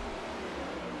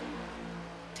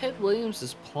 Ted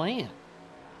Williams' plan,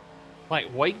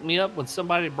 like, wake me up when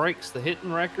somebody breaks the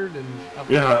hitting record, and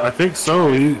yeah, I think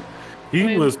so.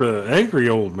 He was an angry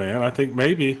old man. I think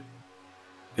maybe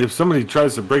if somebody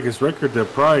tries to break his record,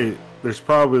 there's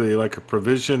probably like a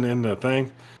provision in the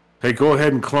thing. Hey, go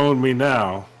ahead and clone me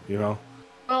now. Well,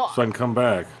 so I can come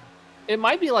back. It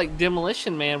might be like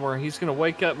Demolition Man, where he's going to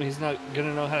wake up and he's not going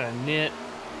to know how to knit,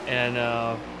 and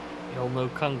he'll know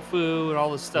kung fu and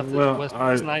all this stuff that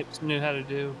Wesley Snipes knew how to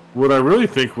do. What I really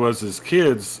think was his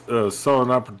kids saw an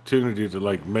opportunity to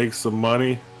like make some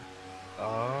money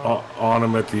on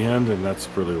him at the end, and that's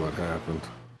really what happened.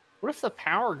 What if the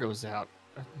power goes out?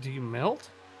 Do you melt?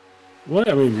 Well,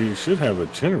 I mean, you should have a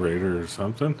generator or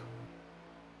something.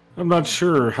 I'm not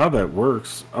sure how that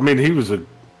works. I mean, he was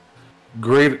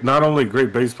not only a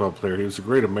great baseball player, he was a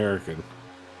great American.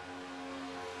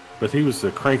 But he was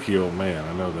a cranky old man,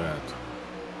 I know that.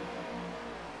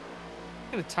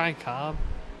 Get a Ty Cobb.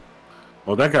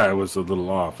 Well, that guy was a little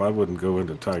off. I wouldn't go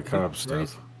into Ty Cobb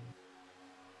stuff.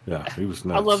 Yeah, he was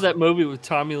nuts. I love that movie with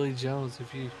Tommy Lee Jones.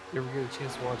 If you ever get a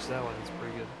chance to watch that one, it's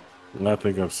pretty good. I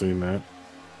think I've seen that.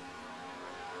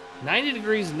 90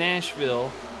 degrees in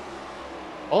Nashville.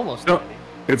 Almost 90.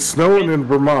 It's snowing in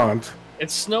Vermont.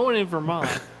 It's snowing in Vermont.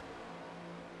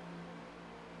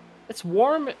 It's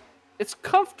warm. It's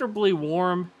comfortably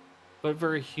warm, but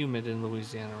very humid in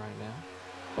Louisiana right now.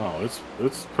 Oh,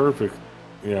 it's perfect.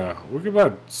 Yeah, we're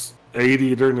about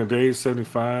 80 during the day,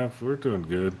 75. We're doing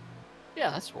good. Yeah,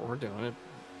 that's what we're doing.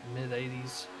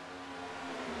 Mid-80s.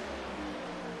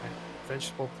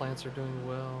 Vegetable plants are doing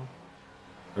well.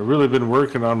 I've really been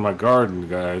working on my garden,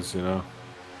 guys,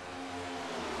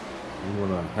 I'm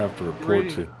gonna have to report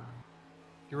to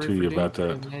you about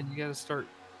that. Man, you gotta start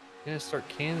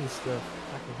canning stuff.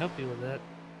 I can help you with that.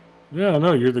 Yeah,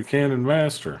 no, you're the cannon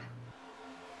master.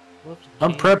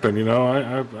 I'm prepping,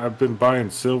 I've been buying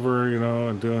silver,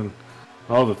 and doing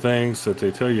all the things that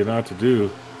they tell you not to do.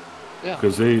 Yeah.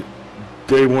 Because they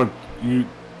want you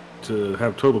to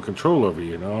have total control over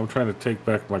you. I'm trying to take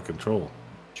back my control.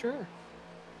 Sure.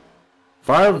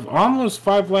 Almost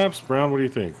 5 laps, Brown. What do you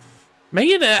think?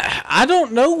 Man, I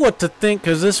don't know what to think,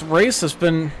 because this race has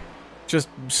been just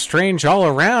strange all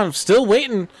around. I'm still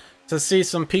waiting to see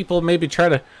some people maybe try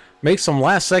to make some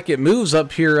last-second moves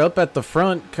up here, up at the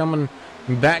front, coming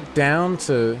back down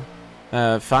to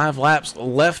 5 laps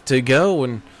left to go.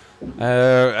 And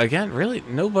Again, really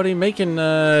nobody making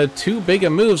too big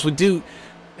of moves. We do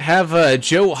have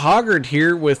Joe Hoggard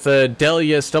here with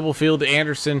Delia, Stubblefield,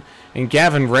 Anderson, and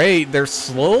Gavin Ray. They're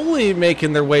slowly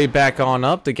making their way back on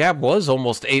up. The gap was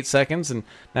almost 8 seconds, and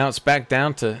now it's back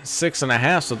down to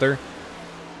 6.5. So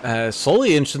they're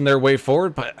slowly inching their way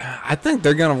forward, but I think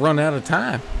they're going to run out of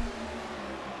time.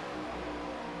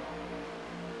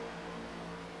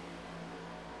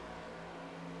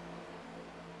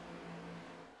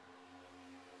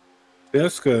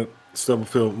 Jessica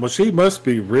Stubblefield, well, she must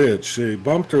be rich. She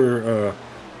bumped her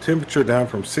temperature down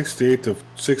from 68 to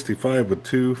 65 with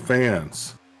 2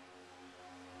 fans.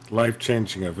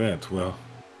 Life-changing event. Well,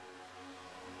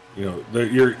 you know,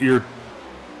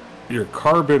 your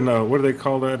carbon, what do they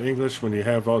call that in English when you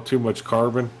have all too much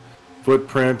carbon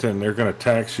footprint and they're going to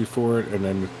tax you for it, and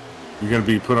then you're going to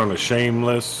be put on a shame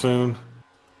list soon?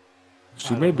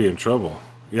 She may be in trouble.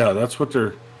 Yeah, that's what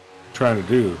they're trying to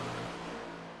do.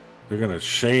 They're going to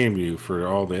shame you for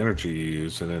all the energy you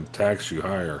use and then tax you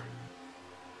higher.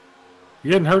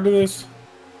 You hadn't heard of this?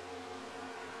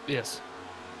 Yes.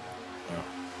 Oh.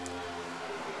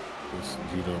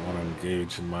 You don't want to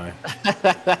engage in my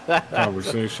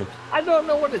conversation. I don't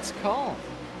know what it's called.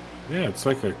 Yeah, it's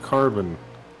like a carbon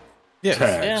Yes.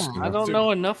 tax. Damn, you I don't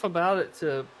know enough about it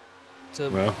to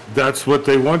Well, that's what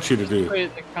they want you to do.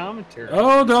 create the commentary.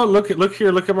 Oh no! Look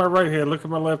here! Look at my right hand. Look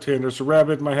at my left hand. There's a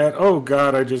rabbit in my hat. Oh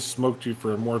God! I just smoked you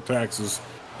for more taxes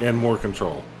and more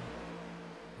control.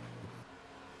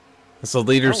 So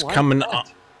leaders like coming that. on,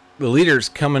 the leaders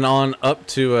coming on up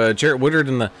to Jarrett Woodard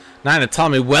and the 9 of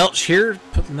Tommy Welch here,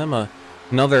 putting them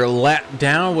another lap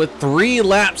down with 3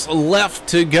 laps left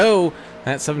to go.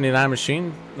 That 79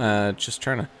 machine just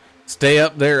trying to stay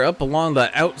up there, up along the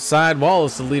outside wall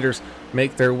as the leaders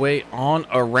make their way on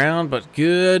around. But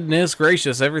goodness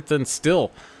gracious, everything's still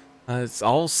it's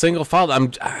all single file.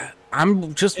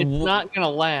 I'm just It's not gonna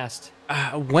last.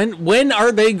 when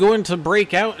are they going to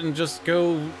break out and just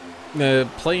go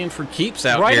playing for keeps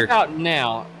out Right here? about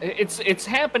now, it's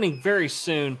happening very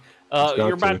soon.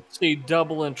 You're about to see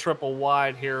double and triple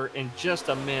wide here in just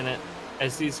a minute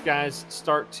as these guys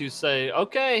start to say,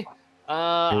 "Okay,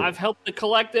 I've helped the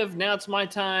collective. Now it's my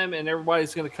time," and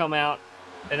everybody's going to come out.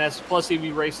 And as Plus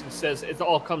EV Racing says, it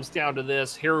all comes down to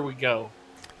this. Here we go.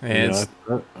 And,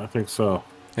 Yeah, I think so.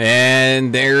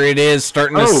 and there it is,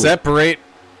 starting to separate.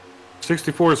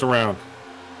 64 is around.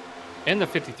 And the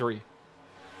 53.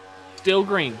 Still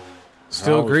green.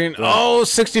 Still Oh, green. done. Oh,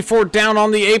 64 down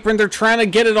on the apron. They're trying to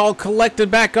get it all collected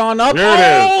back on up. There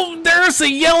it Oh, there's a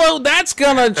yellow. That's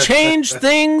going to change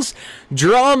things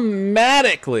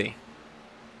dramatically.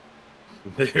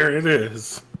 There it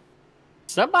is.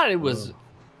 Somebody was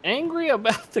angry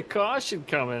about the caution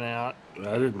coming out.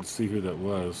 I didn't see who that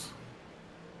was.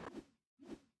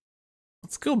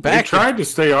 Let's go They back. tried to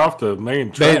stay off the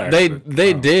main track. They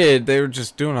but, did. They were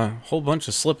just doing a whole bunch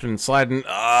of slipping and sliding.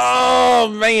 Oh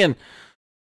man!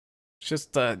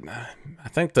 Just I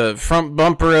think the front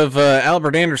bumper of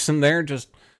Albert Anderson there just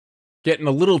getting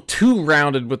a little too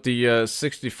rounded with the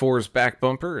 64's back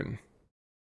bumper, and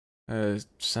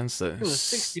since It was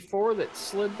 64 that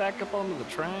slid back up onto the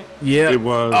track. yeah, It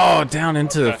was. oh down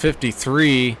into the Okay.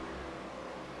 53.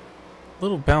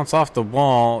 Little bounce off the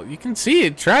wall. You can see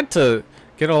it tried to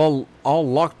get all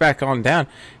locked back on down.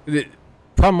 The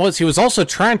problem was he was also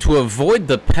trying to avoid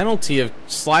the penalty of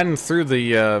sliding through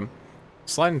the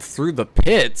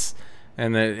pits,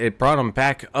 and it brought him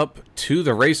back up to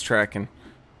the racetrack,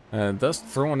 and thus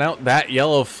throwing out that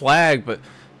yellow flag. But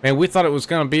man, we thought it was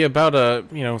going to be about a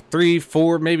 3,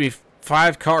 4, maybe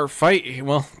 5 car fight.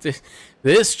 Well,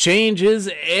 this changes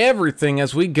everything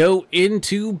as we go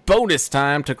into bonus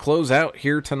time to close out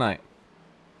here tonight.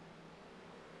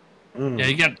 Yeah,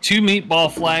 you got 2 meatball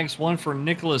flags, one for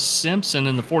Nicholas Simpson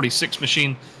in the 46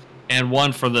 machine, and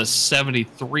one for the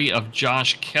 73 of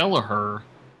Josh Kelleher.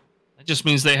 That just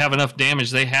means they have enough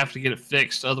damage. They have to get it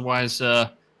fixed. Otherwise,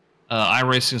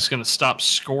 iRacing is going to stop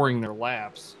scoring their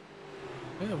laps.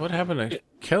 Yeah, what happened to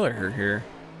Kelleher here?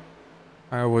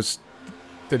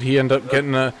 Did he end up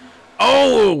getting a?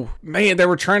 Oh man, they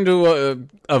were trying to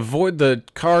avoid the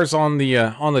cars on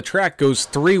the track. Goes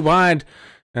 3 wide,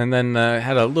 and then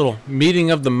had a little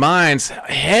meeting of the minds.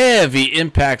 Heavy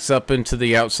impacts up into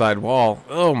the outside wall.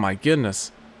 Oh my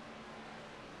goodness.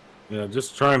 Yeah,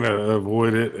 just trying to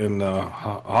avoid it. And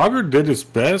Hoggard did his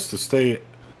best to stay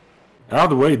out of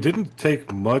the way. Didn't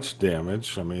take much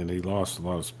damage. I mean, he lost a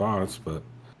lot of spots, but.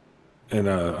 And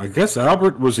I guess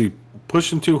Albert, was he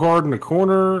pushing too hard in the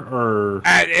corner, or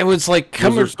It was like was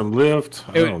coming. there some lift?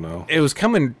 I don't know. It was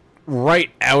coming right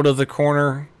out of the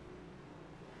corner,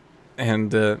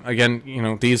 And again, you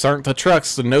know, these aren't the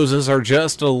trucks. The noses are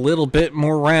just a little bit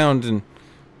more round, and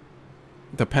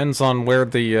depends on where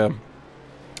the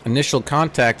initial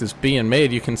contact is being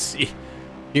made. You can see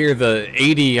here the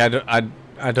 80.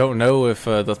 I don't know if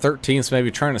the 13's maybe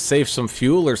trying to save some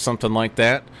fuel or something like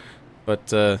that,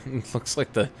 but it looks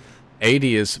like the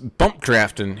 80 is bump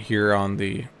drafting here on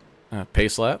the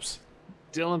pace laps.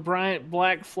 Dylan Bryant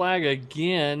black flag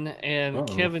again, and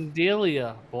Kevin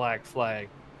Delia black flag.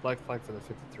 Black flag for the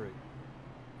 53.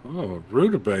 Oh,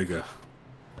 Rutabaga.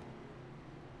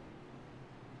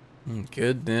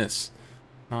 Goodness.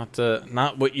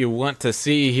 Not what you want to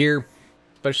see here,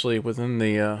 especially within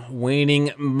the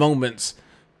waning moments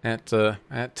at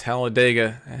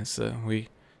Talladega, as we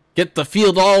get the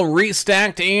field all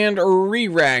restacked and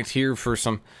re-racked here for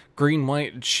some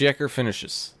green-white checker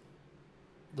finishes.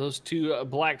 Those two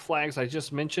black flags I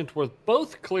just mentioned were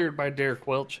both cleared by Derek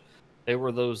Welch. They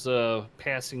were those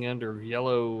passing under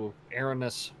yellow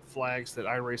erroneous flags that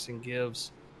iRacing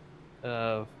gives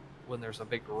when there's a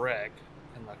big wreck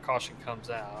and the caution comes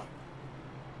out.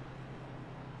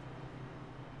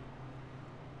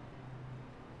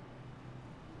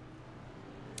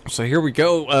 So here we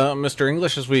go, Mr.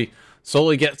 English, as we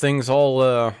slowly get things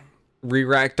all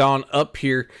re-racked on up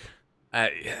here.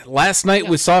 Last night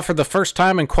we saw for the first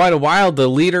time in quite a while the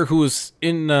leader who was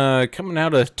in coming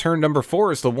out of turn number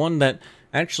 4 is the one that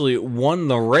actually won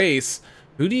the race.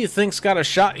 Who do you think's got a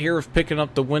shot here of picking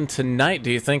up the win tonight?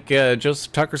 Do you think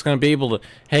Joseph Tucker's going to be able to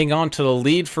hang on to the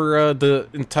lead for the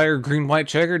entire green-white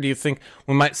checker? Do you think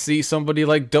we might see somebody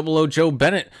like 00 Joe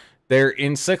Bennett there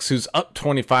in 6, who's up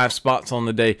 25 spots on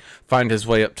the day, find his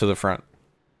way up to the front?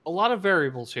 A lot of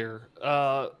variables here.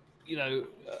 You know,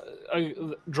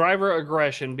 driver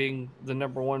aggression being the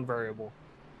number one variable.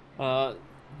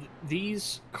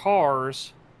 These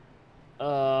cars,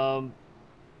 as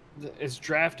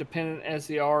draft dependent as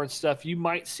they are and stuff, you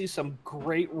might see some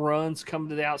great runs come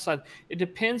to the outside. It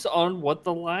depends on what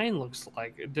the line looks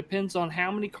like. It depends on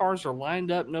how many cars are lined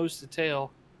up nose to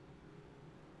tail,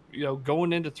 you know,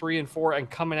 going into 3 and 4 and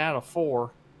coming out of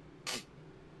 4.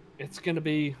 It's going to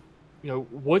be, you know,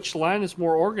 which line is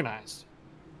more organized.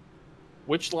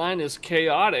 Which line is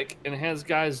chaotic and has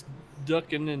guys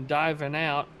ducking and diving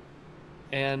out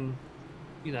and,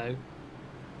 you know,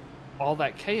 all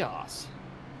that chaos.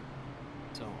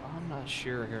 So I'm not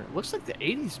sure here. It looks like the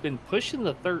 80's been pushing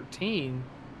the 13,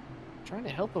 trying to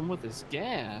help him with his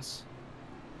gas.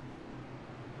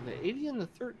 The 80 and the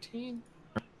 13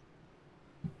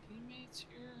 teammates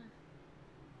here.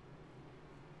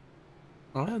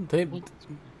 Well,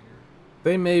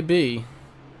 they may be.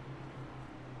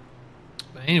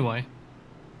 But anyway,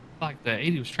 like the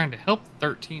 80 was trying to help the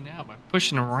 13 out by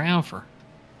pushing him around for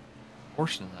a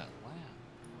portion of that lap.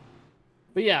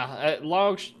 But yeah,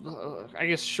 I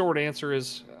guess short answer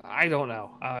is I don't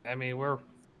know. I mean,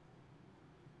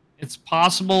 it's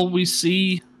possible we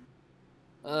see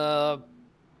the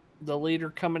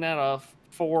leader coming out of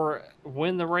 4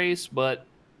 win the race, but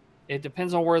it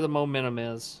depends on where the momentum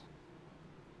is.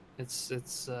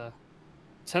 It's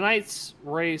tonight's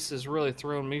race is really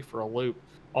throwing me for a loop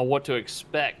on what to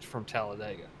expect from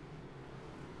Talladega.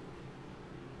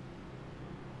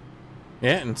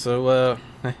 Yeah, and so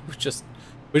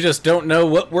we just don't know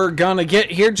what we're gonna get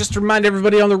here. Just to remind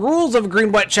everybody on the rules of a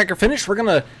green-white checker finish, we're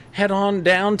gonna head on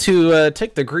down to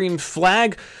take the green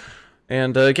flag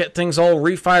and get things all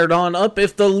refired on up.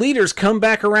 If the leaders come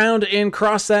back around and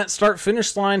cross that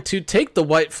start-finish line to take the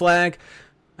white flag,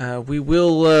 we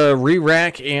will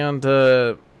re-rack and,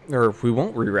 or we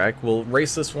won't re-rack. We'll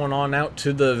race this one on out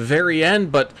to the very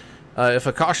end, but if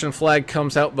a caution flag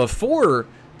comes out before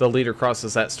the leader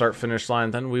crosses that start-finish line,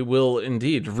 then we will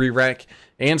indeed re-rack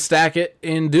and stack it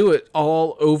and do it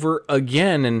all over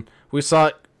again. And we saw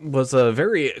it was a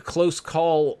very close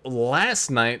call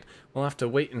last night. We'll have to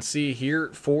wait and see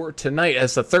here for tonight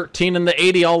as the 13 and the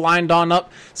 80 all lined on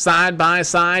up side by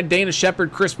side. Dana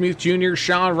Shepard, Chris Muth Jr.,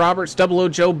 Sean Roberts, 00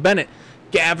 Joe Bennett,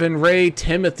 Gavin Ray,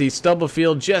 Timothy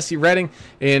Stubblefield, Jesse Redding,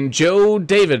 and Joe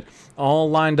David all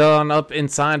lined on up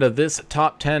inside of this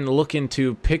top 10, looking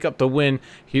to pick up the win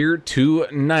here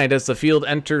tonight as the field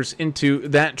enters into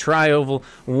that tri-oval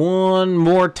one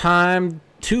more time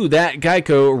to that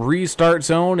Geico restart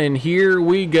zone. And here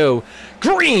we go.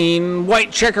 Green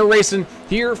white checker racing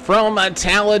here from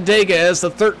Talladega as the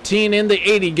 13 and the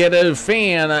 80 get a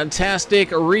fantastic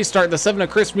restart. The 7 of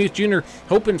Chris Muth Jr.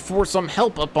 hoping for some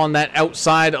help up on that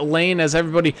outside lane as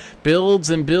everybody builds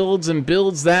and builds and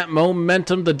builds that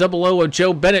momentum. The 00 of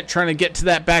Joe Bennett trying to get to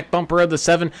that back bumper of the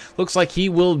 7. Looks like he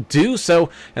will do so,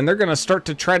 and they're going to start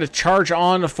to try to charge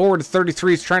on forward.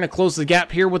 33 is trying to close the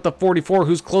gap here with the 44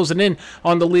 who's closing in on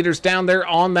on the leaders down there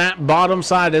on that bottom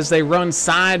side as they run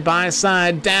side by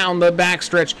side down the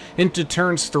backstretch into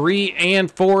turns 3 and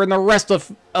 4, and the rest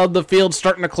of the field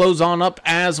starting to close on up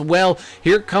as well.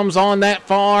 Here comes on that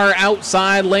far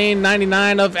outside lane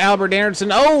 99 of Albert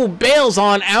Aronson. Oh, bails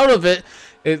on out of it.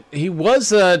 He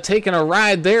was taking a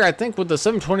ride there, I think, with the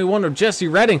 721 of Jesse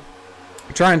Redding,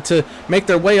 trying to make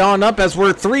their way on up as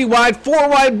we're 3 wide, 4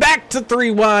 wide, back to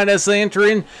 3 wide as they enter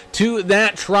into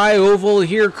that tri-oval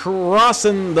here,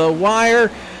 crossing the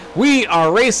wire. We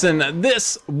are racing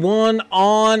this one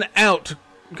on out.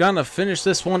 Gonna finish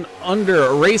this one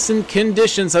under racing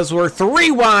conditions as we're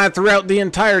 3 wide throughout the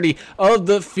entirety of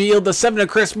the field. The 7 of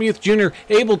Chris Muth Jr.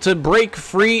 able to break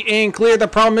free and clear. The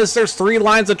problem is there's 3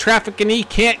 lines of traffic and he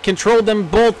can't control them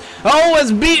both. Oh,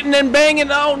 it's beating and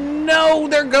banging. Oh no,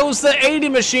 there goes the 80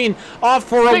 machine off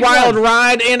for a wild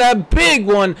ride, and a big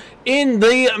one in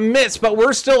the midst, but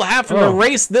we're still having to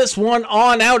race this one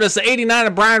on out as the 89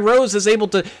 of Brian Rose is able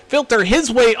to filter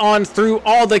his way on through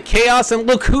all the chaos, and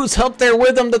look who's up there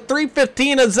with him, the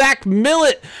 315 of Zach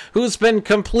Millett, who's been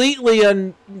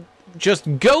completely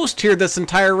just ghost here this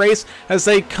entire race as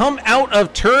they come out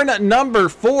of turn number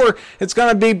 4. It's going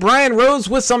to be Brian Rose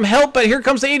with some help, but here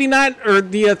comes the 89 or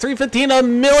the 315 of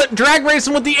Millett drag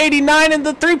racing with the 89, and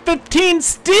the 315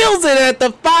 steals it at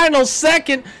the final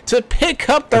second to pick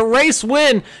up the race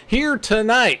win here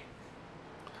tonight.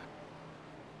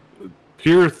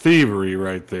 Pure thievery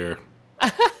right there.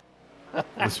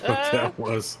 That's what that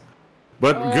was.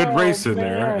 But good race in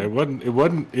there. It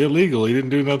wasn't illegal. He didn't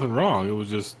do nothing wrong. It was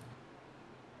just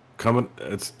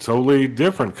it's totally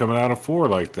different coming out of 4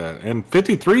 like that. And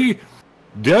 53,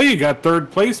 Delia got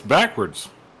 3rd place backwards.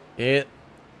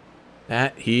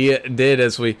 That he did.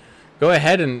 As we go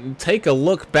ahead and take a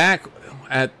look back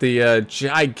at the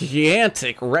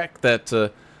gigantic wreck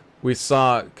that we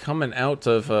saw coming out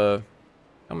of the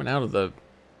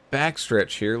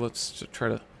backstretch here. Let's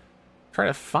try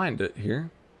to find it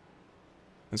here.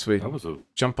 As we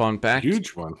jump on back.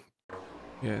 Huge one.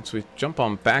 Yeah, as we jump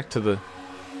on back to the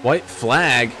white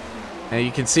flag, and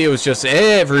you can see it was just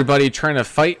everybody trying to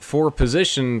fight for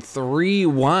position 3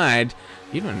 wide,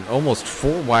 even almost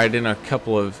 4 wide in a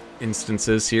couple of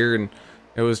instances here, and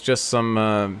it was just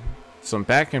some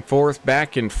back and forth,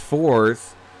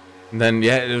 and then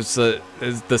yeah, it was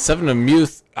the 7 of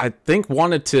Muth, I think,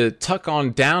 wanted to tuck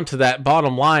on down to that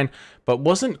bottom line, but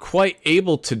wasn't quite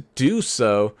able to do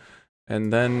so.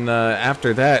 And then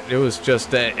after that, it was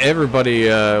just everybody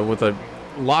with a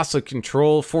loss of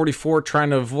control. 44 trying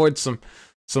to avoid some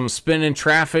spinning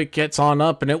traffic, gets on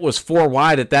up, and it was 4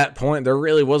 wide at that point. There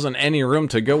really wasn't any room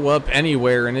to go up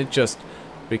anywhere, and it just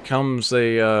becomes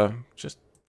a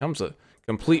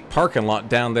complete parking lot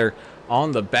down there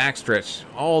on the backstretch.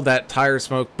 All that tire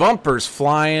smoke, bumpers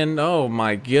flying. Oh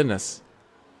my goodness.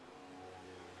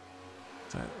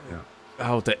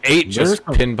 Oh, the 8 just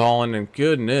pinballing, and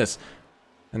goodness.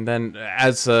 And then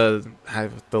as the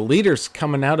leaders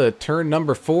coming out of turn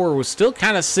number 4 was still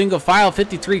kind of single file.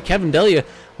 53 Kevin Delia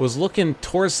was looking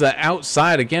towards the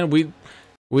outside. Again,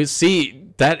 we see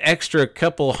that extra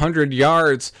couple hundred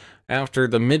yards after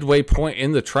the midway point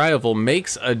in the tri-oval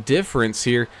makes a difference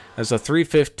here as the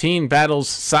 315 battles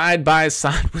side by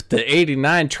side with the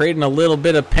 89, trading a little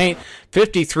bit of paint.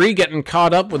 53 getting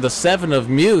caught up with the 7 of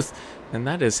Muth, and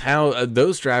that is how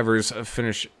those drivers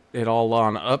finish it all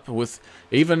on up, with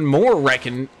even more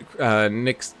wrecking.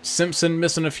 Nick Simpson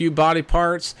missing a few body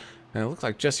parts, and it looks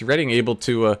like Jesse Redding able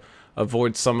to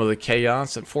avoid some of the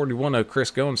chaos, and 41 of Chris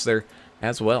Goins there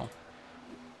as well.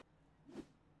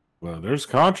 Well, there's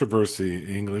controversy,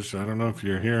 English. I don't know if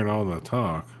you're hearing all the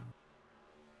talk.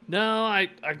 No, I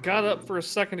got up for a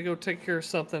second to go take care of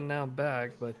something, now I'm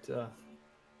back, but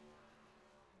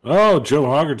oh, Joe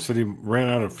Hoggard said he ran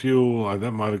out of fuel.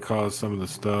 That might have caused some of the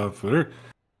stuff.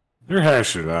 They're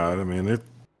hashing it out. I mean,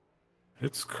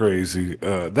 it's crazy.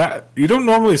 That you don't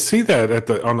normally see that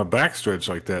on the backstretch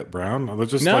like that, Brown.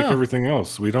 Just like everything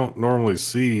else, we don't normally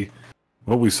see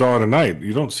what we saw tonight.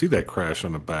 You don't see that crash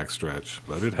on the backstretch,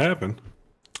 but it happened.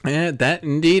 And that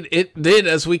indeed it did.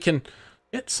 As we can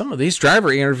get some of these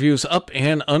driver interviews up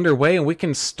and underway, and we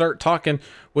can start talking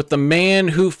with the man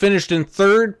who finished in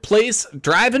 3rd place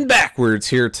driving backwards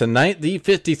here tonight, the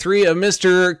 53 of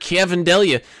Mr. Kevin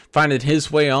Delia, finding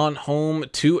his way on home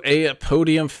to a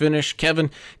podium finish. Kevin,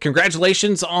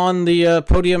 congratulations on the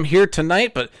podium here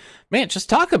tonight, but man, just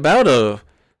talk about a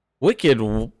wicked,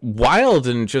 wild,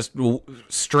 and just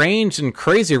strange and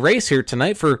crazy race here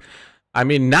tonight for, I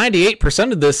mean,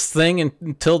 98% of this thing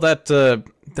until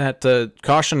that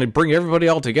caution to bring everybody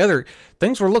all together.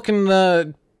 Things were looking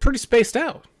pretty spaced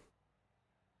out.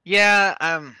 Yeah,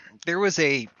 there was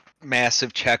a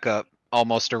massive checkup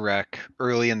almost a wreck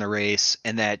early in the race,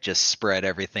 and that just spread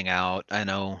everything out. I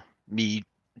know me,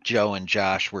 Joe, and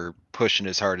Josh were pushing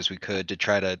as hard as we could to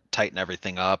try to tighten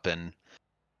everything up, and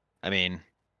I mean,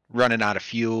 running out of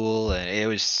fuel, and it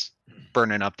was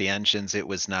burning up the engines. It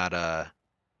was not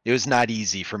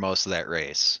easy for most of that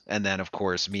race. And then, of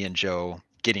course, me and Joe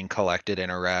getting collected in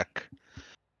a wreck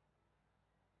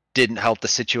didn't help the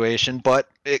situation, but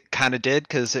it kind of did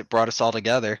because it brought us all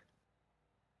together.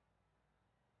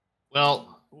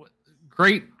 Well,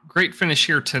 great finish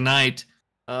here tonight.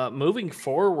 Moving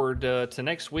forward to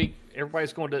next week,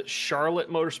 everybody's going to Charlotte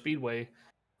Motor Speedway,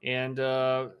 and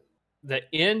the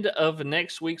end of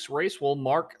next week's race will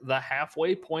mark the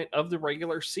halfway point of the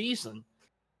regular season.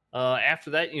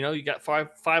 After that, you got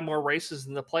five more races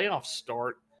and the playoffs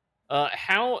start.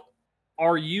 How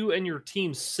are you and your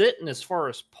team sitting as far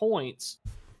as points?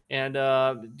 And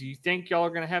do you think y'all are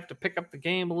going to have to pick up the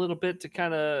game a little bit to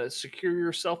kind of secure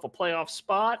yourself a playoff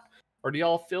spot? Or do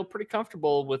y'all feel pretty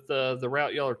comfortable with the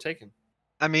route y'all are taking?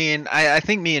 I mean, I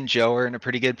think me and Joe are in a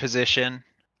pretty good position.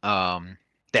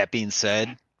 That being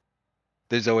said,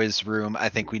 there's always room. I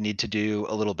think we need to do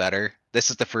a little better. This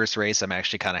is the first race I'm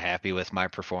actually kind of happy with my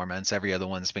performance. Every other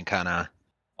one's been kind of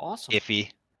awesome,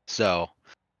 iffy. So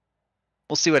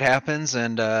we'll see what happens.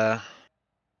 And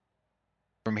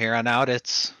from here on out,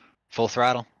 it's full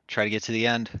throttle. Try to get to the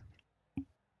end.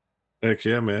 Heck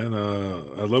yeah, man.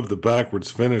 I love the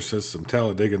backwards finish. There's some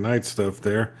Talladega Night stuff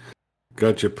there.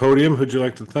 Got your podium. Who'd you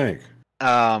like to thank?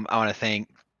 I want to thank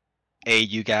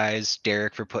you guys,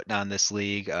 Derek, for putting on this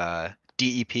league.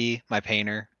 DEP, my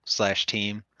painter /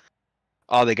 team.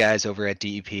 All the guys over at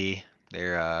DEP.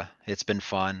 It's been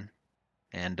fun.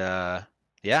 And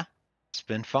yeah, it's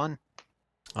been fun.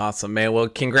 Awesome, man. Well,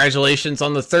 congratulations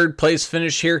on the third place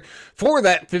finish here for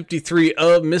that 53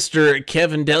 of Mr.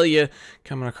 Kevin Delia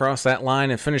coming across that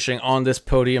line and finishing on this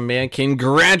podium, man.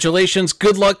 Congratulations.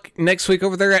 Good luck next week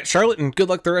over there at Charlotte, and good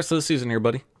luck the rest of the season here,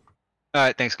 buddy. All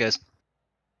right, thanks, guys.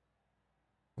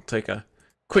 We'll take a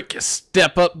quick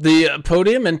step up the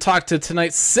podium and talk to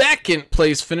tonight's second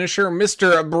place finisher,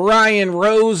 Mr. Brian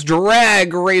Rose,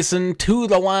 drag racing to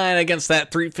the line against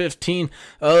that 315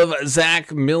 of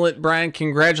Zach Millett. Brian,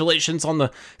 congratulations on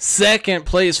the second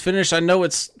place finish. I know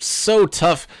it's so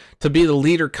tough to be the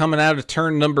leader coming out of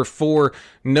turn number 4,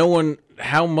 knowing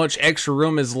how much extra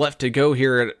room is left to go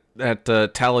here at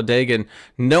Talladega, and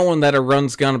knowing that a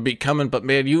run's gonna be coming. But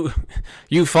man,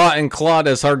 you fought and clawed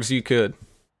as hard as you could.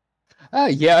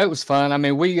 Yeah, it was fun. I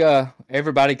mean, we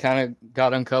everybody kind of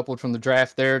got uncoupled from the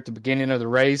draft there at the beginning of the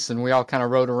race, and we all kind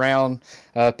of rode around.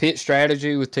 Pit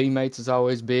strategy with teammates is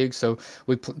always big, so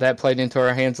that played into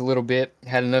our hands a little bit.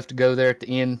 Had enough to go there at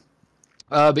the end.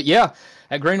 But yeah,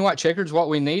 at Green White Checkers, what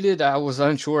we needed, I was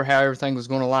unsure how everything was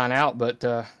going to line out, but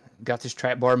got this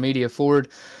Trap Bar Media Ford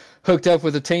hooked up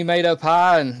with a teammate up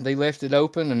high, and they left it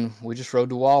open, and we just rode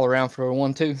the wall around for a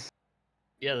 1-2.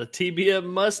 Yeah, the TBM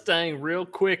Mustang real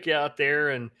quick out there,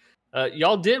 and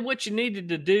y'all did what you needed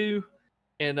to do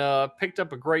and picked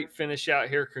up a great finish out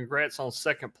here. Congrats on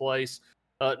second place.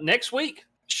 Next week,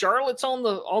 Charlotte's on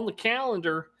the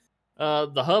calendar,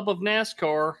 the hub of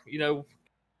NASCAR.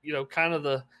 Kind of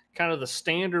the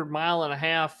standard 1.5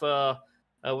 miles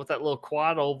with that little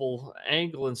quad oval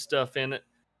angle and stuff in it.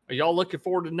 Are y'all looking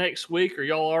forward to next week? Or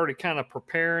y'all already kind of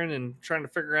preparing and trying to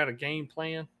figure out a game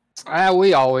plan?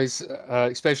 We always,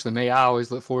 especially me, I always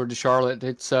look forward to Charlotte.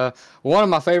 It's one of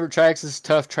my favorite tracks. It's a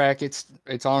tough track. It's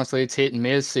honestly, it's hit and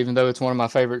miss, even though it's one of my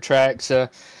favorite tracks.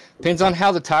 Depends on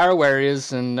how the tire wear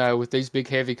is, and with these big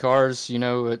heavy cars,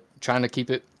 trying to keep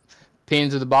it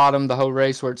pinned to the bottom the whole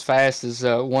race where it's fast is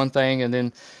one thing, and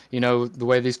then the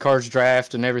way these cars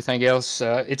draft and everything else.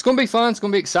 It's going to be fun. It's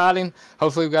going to be exciting.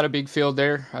 Hopefully, we've got a big field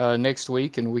there next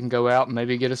week, and we can go out and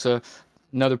maybe get us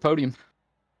another podium.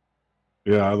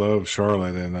 Yeah, I love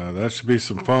Charlotte, and that should be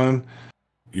some fun.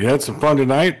 You had some fun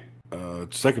tonight.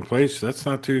 Second place, that's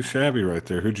not too shabby right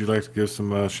there. Who'd you like to give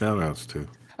some shout-outs to?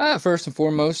 First and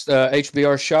foremost,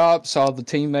 HBR Shops, all the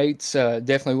teammates.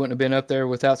 Definitely wouldn't have been up there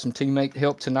without some teammate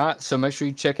help tonight. So make sure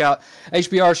you check out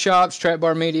HBR Shops,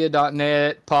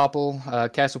 TrapBarMedia.net, Popple,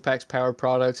 Castle Packs Power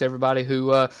Products, everybody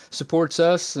who supports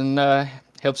us and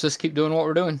helps us keep doing what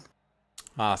we're doing.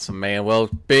 Awesome, man. Well,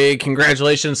 big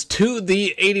congratulations to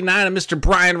the 89 of Mr.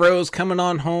 Brian Rose coming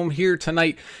on home here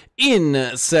tonight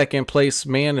in second place,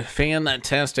 man.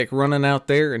 Fantastic running out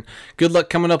there, and good luck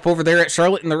coming up over there at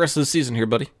Charlotte and the rest of the season here,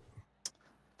 buddy.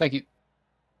 Thank you.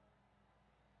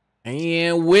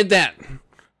 And with that,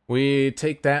 we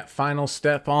take that final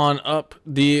step on up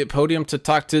the podium to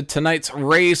talk to tonight's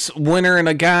race winner, and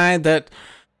a guy that,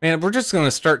 man, we're just going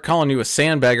to start calling you a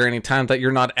sandbagger anytime that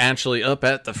you're not actually up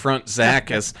at the front,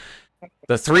 Zach, as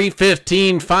The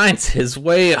 315 finds his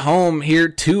way home here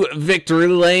to victory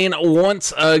lane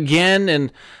once again,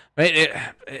 and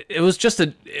it was just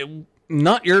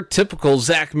not your typical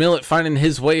Zach Millett finding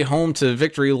his way home to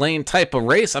victory lane type of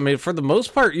race. I mean, for the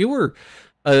most part, you were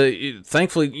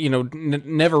thankfully,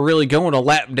 never really going a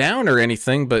lap down or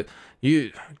anything, but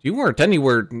you weren't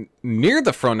anywhere near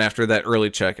the front after that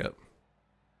early checkup.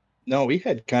 No, we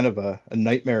had kind of a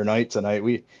nightmare night tonight.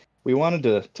 We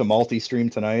wanted to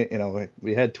multi-stream tonight.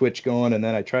 We had Twitch going, and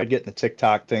then I tried getting the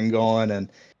TikTok thing going,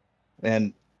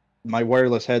 and my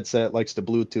wireless headset likes to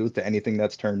Bluetooth to anything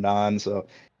that's turned on. So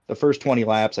the first 20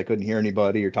 laps, I couldn't hear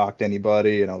anybody or talk to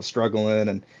anybody, and I was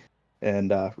struggling.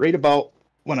 And right about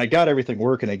when I got everything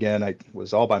working again, I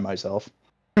was all by myself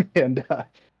and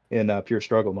in pure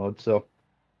struggle mode. So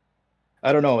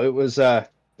I don't know. It was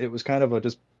kind of a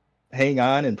just hang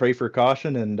on and pray for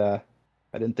caution. And I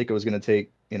didn't think it was going to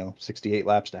take 68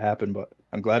 laps to happen, but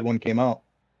I'm glad one came out.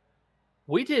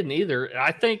 We didn't either.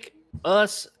 I think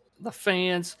us, the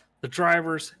fans, the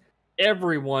drivers,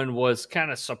 everyone was kind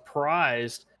of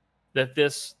surprised that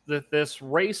this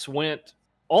race went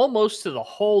almost to the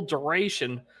whole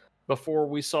duration before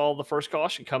we saw the first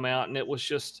caution come out, and it was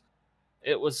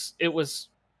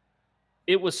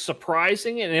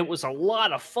surprising, and it was a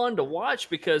lot of fun to watch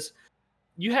because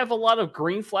you have a lot of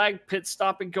green flag pit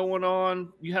stopping going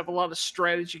on. You have a lot of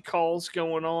strategy calls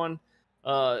going on.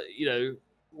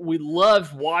 We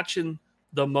loved watching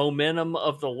the momentum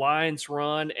of the lines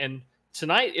run, and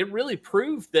tonight it really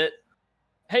proved that,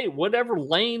 hey, whatever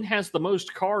lane has the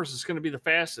most cars is going to be the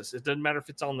fastest. It doesn't matter if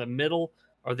it's on the middle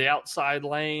or the outside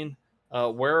lane.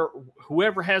 Where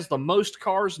whoever has the most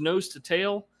cars nose to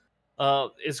tail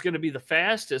is going to be the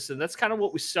fastest, and that's kind of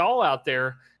what we saw out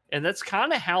there. And that's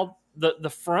kind of how the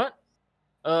front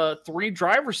three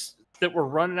drivers that were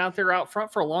running out there out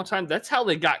front for a long time, that's how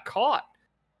they got caught,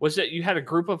 was that you had a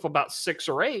group of about 6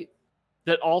 or 8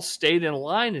 that all stayed in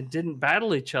line and didn't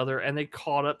battle each other, and they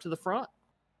caught up to the front.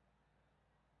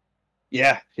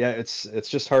 Yeah, it's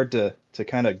just hard to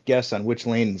kind of guess on which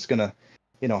lane is gonna,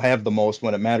 have the most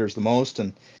when it matters the most.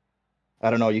 And I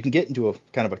don't know, you can get into a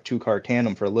kind of a 2-car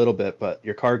tandem for a little bit, but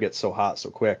your car gets so hot so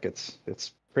quick.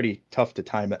 It's pretty tough to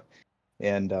time it.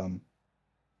 And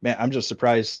man, I'm just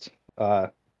surprised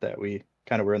that we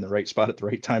kind of were in the right spot at the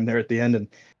right time there at the end. And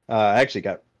I actually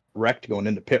got wrecked going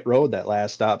into pit road that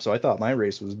last stop, so I thought my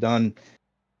race was done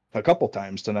a couple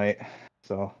times tonight.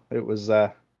 So it was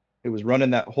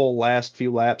running that whole last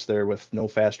few laps there with no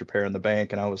fast repair in the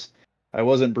bank, and I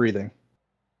wasn't breathing.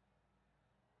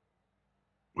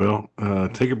 Well,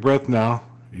 take a breath now.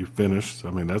 You finished.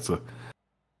 I mean, that's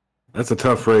a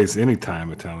tough race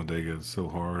anytime at Talladega. It's so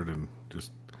hard and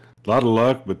just a lot of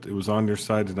luck, but it was on your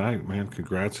side tonight, man.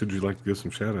 Congrats. Who'd you like to give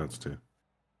some shout outs to?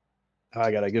 I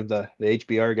got to give the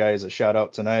HBR guys a shout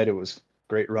out tonight. It was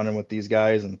great running with these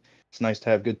guys, and it's nice to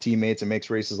have good teammates. It makes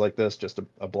races like this just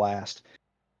a blast.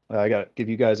 I got to give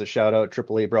you guys a shout out,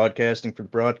 AAA Broadcasting for the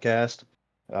broadcast,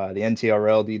 the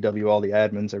NTRL, DW, all the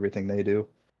admins, everything they do.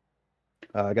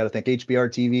 I got to thank HBR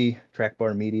TV, Track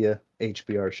Bar Media,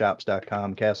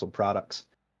 HBRShops.com, Castle Products.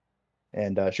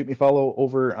 And shoot me follow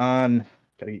over on,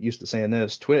 got to get used to saying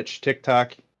this, Twitch,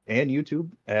 TikTok, and YouTube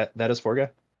at That Is For Guy.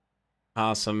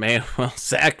 Awesome, man. Well,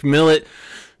 Zach Millett,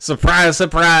 surprise,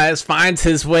 surprise, finds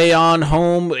his way on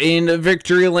home in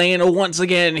victory lane once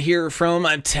again here from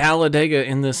Talladega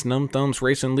in this Numb Thumbs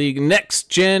Racing League Next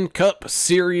Gen Cup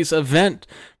Series event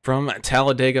from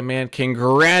Talladega, man.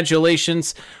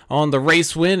 Congratulations on the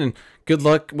race win, and good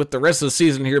luck with the rest of the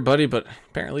season here, buddy, but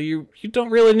apparently you don't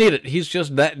really need it. He's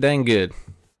just that dang good.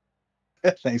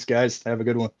 Thanks, guys. Have a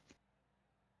good one.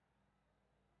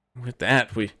 With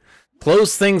that, we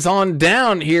close things on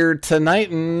down here tonight,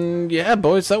 and yeah,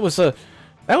 boys, that was a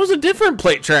different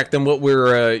plate track than what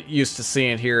we're used to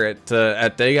seeing here at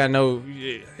Dega. I know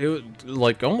it was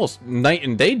like almost night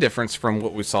and day difference from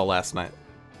what we saw last night.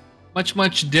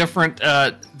 Much different.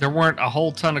 There weren't a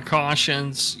whole ton of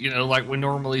cautions, like we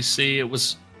normally see. It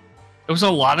was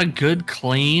a lot of good,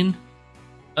 clean.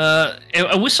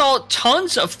 And we saw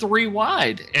tons of 3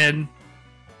 wide, and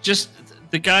just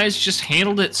the guys just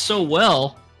handled it so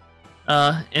well.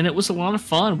 And it was a lot of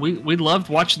fun. We loved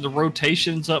watching the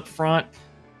rotations up front.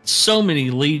 So many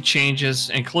lead changes,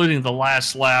 including the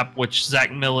last lap, which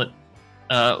Zach Millett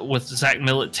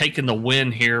taking the win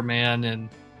here, man. And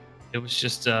it was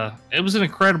just it was an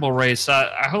incredible race.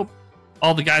 I hope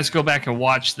all the guys go back and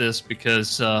watch this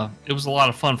because it was a lot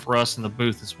of fun for us in the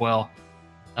booth as well.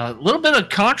 A little bit of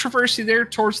controversy there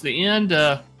towards the end.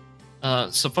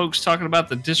 Some folks talking about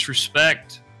the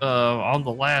disrespect on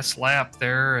the last lap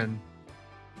there, and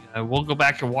we'll go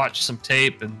back and watch some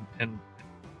tape and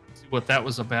see what that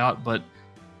was about. But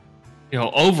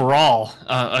overall,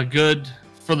 a good,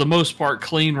 for the most part,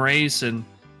 clean race, and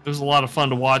it was a lot of fun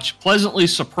to watch. Pleasantly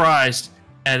surprised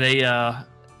at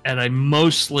a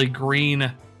mostly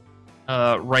green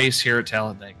race here at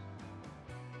Talladega.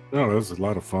 No, that was a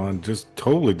lot of fun. Just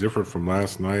totally different from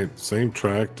last night. Same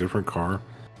track, different car.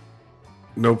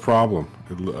 No problem.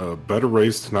 A better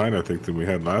race tonight, I think, than we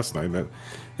had last night. That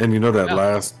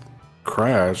last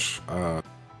crash,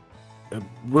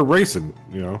 we're racing.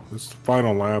 It's the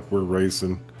final lap. We're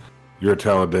racing. You're at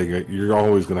Talladega. You're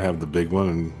always going to have the big one,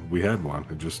 and we had one.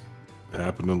 It just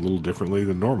happened a little differently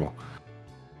than normal.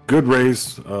 Good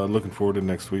race. Looking forward to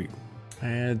next week.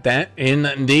 And that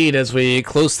indeed, as we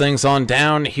close things on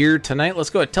down here tonight, let's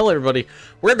go ahead and tell everybody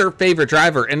where their favorite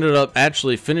driver ended up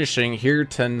actually finishing here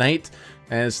tonight,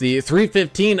 as the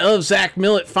 315 of Zach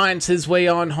Millett finds his way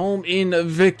on home in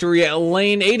victory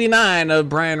lane. 89 of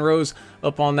Brian Rose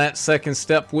up on that second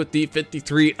step, with the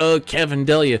 53 of Kevin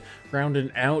Delia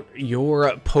rounding out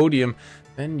your podium.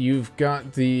 Then you've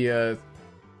got the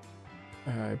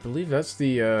I believe that's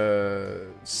the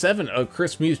 7 of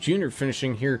Chris Muse Jr.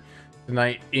 finishing here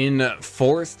tonight in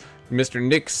fourth. Mr.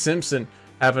 Nick Simpson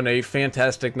having a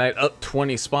fantastic night, up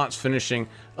 20 spots, finishing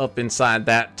up inside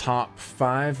that top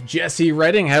 5. Jesse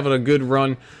Redding having a good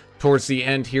run towards the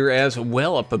end here as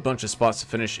well, up a bunch of spots to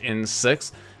finish in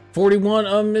 6th. 41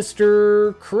 of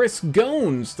Mr. Chris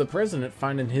Gones, the president,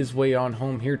 finding his way on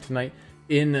home here tonight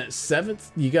in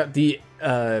 7th. You got the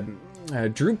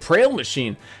Drew Prail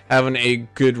machine having a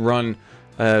good run.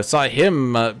 Saw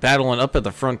him battling up at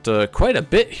the front quite a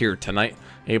bit here tonight,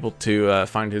 able to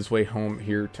find his way home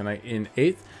here tonight in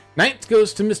 8th. 9th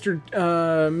goes to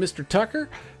Mr. Tucker,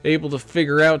 able to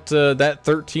figure out that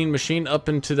 13 machine up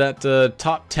into that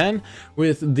top 10,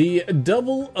 with the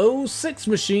 006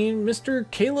 machine, Mr.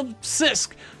 Caleb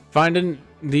Sisk, finding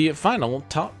the final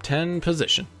top 10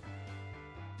 position.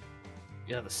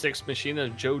 Yeah, the 6th machine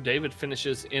of Joe David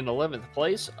finishes in 11th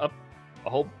place, up a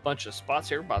whole bunch of spots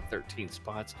here, about 13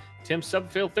 spots. Tim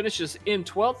Subfield finishes in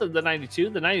 12th of the 92.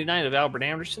 The 99 of Albert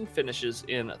Anderson finishes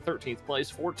in 13th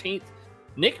place. 14th,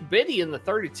 Nick Biddy in the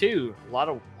 32. A lot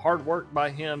of hard work by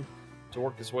him to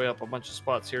work his way up a bunch of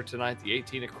spots here tonight. The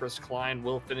 18 of Chris Klein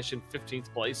will finish in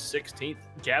 15th place. 16th,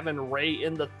 Gavin Ray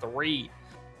in the 3.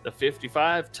 The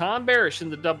 55, Tom Barish in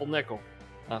the double nickel,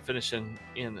 finishing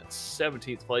in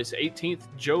 17th place. 18th,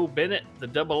 Joe Bennett, the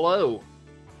 00.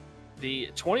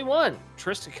 The 21,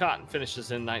 Tristan Cotton,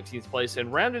 finishes in 19th place,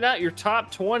 and rounded out your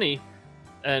top 20,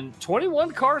 and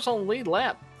 21 cars on lead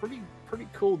lap. Pretty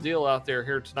cool deal out there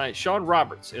here tonight. Sean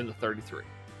Roberts in the 33.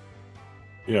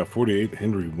 Yeah, 48,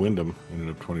 Henry Wyndham ended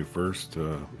up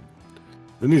 21st.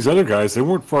 Then these other guys, they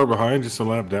weren't far behind, just a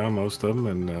lap down, most of them.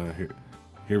 And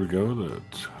here we go.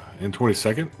 In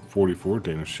 22nd, 44,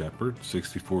 Dana Shepard.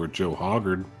 64, Joe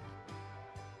Hoggard.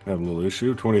 Having a little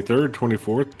issue. 23rd,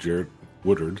 24th, Jarrett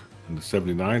Woodard. In the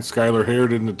 79, Skylar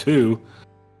Harrod in the 2.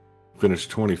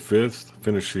 Finished 25th.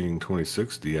 Finishing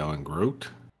 26th, DeAllen Grote.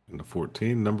 In the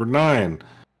 14, number 9,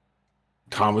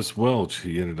 Thomas Welch.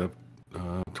 He ended up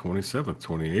 27th.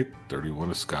 28th,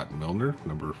 31 of Scott Milner.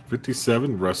 Number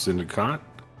 57, Russ Endicott.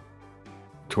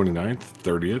 29th,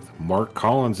 30th, Mark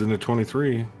Collins in the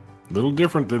 23. A little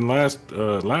different than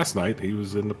last night. He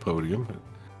was in the podium.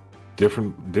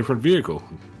 Different vehicle,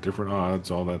 different odds,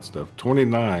 all that stuff.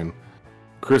 29,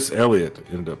 Chris Elliott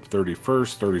ended up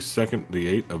 31st. 32nd, the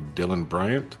 8 of Dylan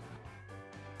Bryant.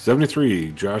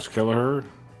 73, Josh Kelleher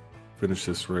finished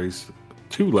this race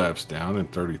 2 laps down in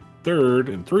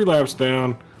 33rd, and 3 laps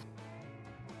down.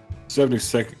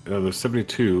 72nd, the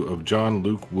 72 of John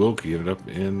Luke Wilkie ended up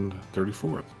in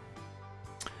 34th.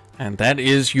 And that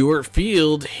is your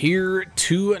field here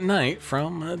tonight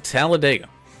from Talladega.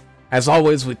 As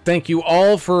always, we thank you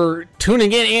all for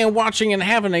tuning in and watching and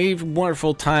having a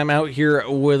wonderful time out here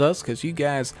with us, because you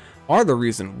guys are the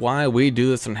reason why we do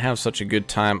this and have such a good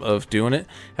time of doing it.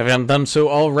 If you haven't done so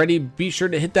already, be sure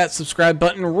to hit that subscribe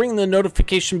button, ring the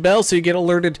notification bell so you get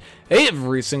alerted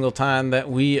every single time that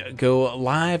we go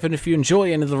live. And if you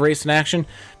enjoy any of the race in action,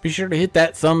 be sure to hit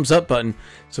that thumbs up button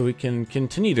so we can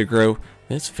continue to grow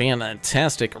this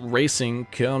fantastic racing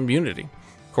community.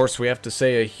 Of course, we have to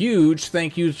say a huge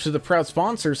thank you to the proud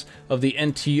sponsors of the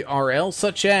NTRL,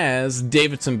 such as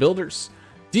Davidson Builders,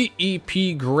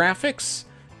 DEP Graphics,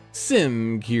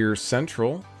 Sim Gear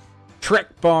Central,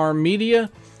 Trek Bar Media,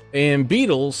 and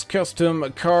Beadle's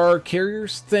Custom Car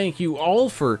Carriers. Thank you all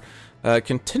for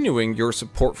continuing your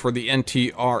support for the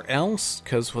NTRLs,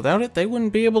 because without it, they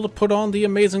wouldn't be able to put on the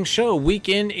amazing show week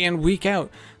in and week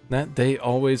out that they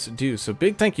always do. So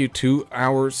big thank you to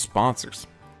our sponsors.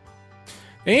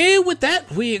 And with that,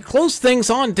 we close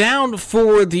things on down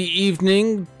for the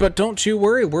evening, but don't you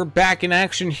worry, we're back in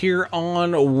action here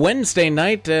on Wednesday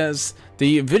night as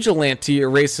the Vigilante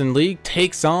Racing League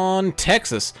takes on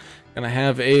Texas. Gonna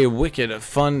have a wicked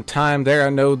fun time there. I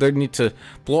know they need to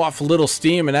blow off a little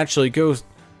steam and actually go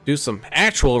do some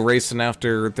actual racing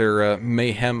after their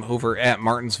mayhem over at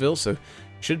Martinsville, so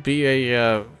should be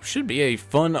a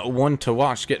fun one to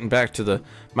watch, getting back to the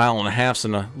 1.5 miles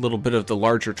and a little bit of the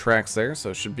larger tracks there, so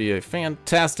it should be a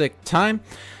fantastic time.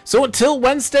 So until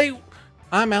Wednesday,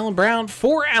 I'm Alan Brown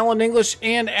for Alan English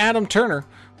and Adam Turner.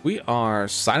 We are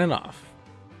signing off.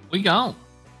 We gone.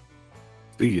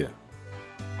 See ya.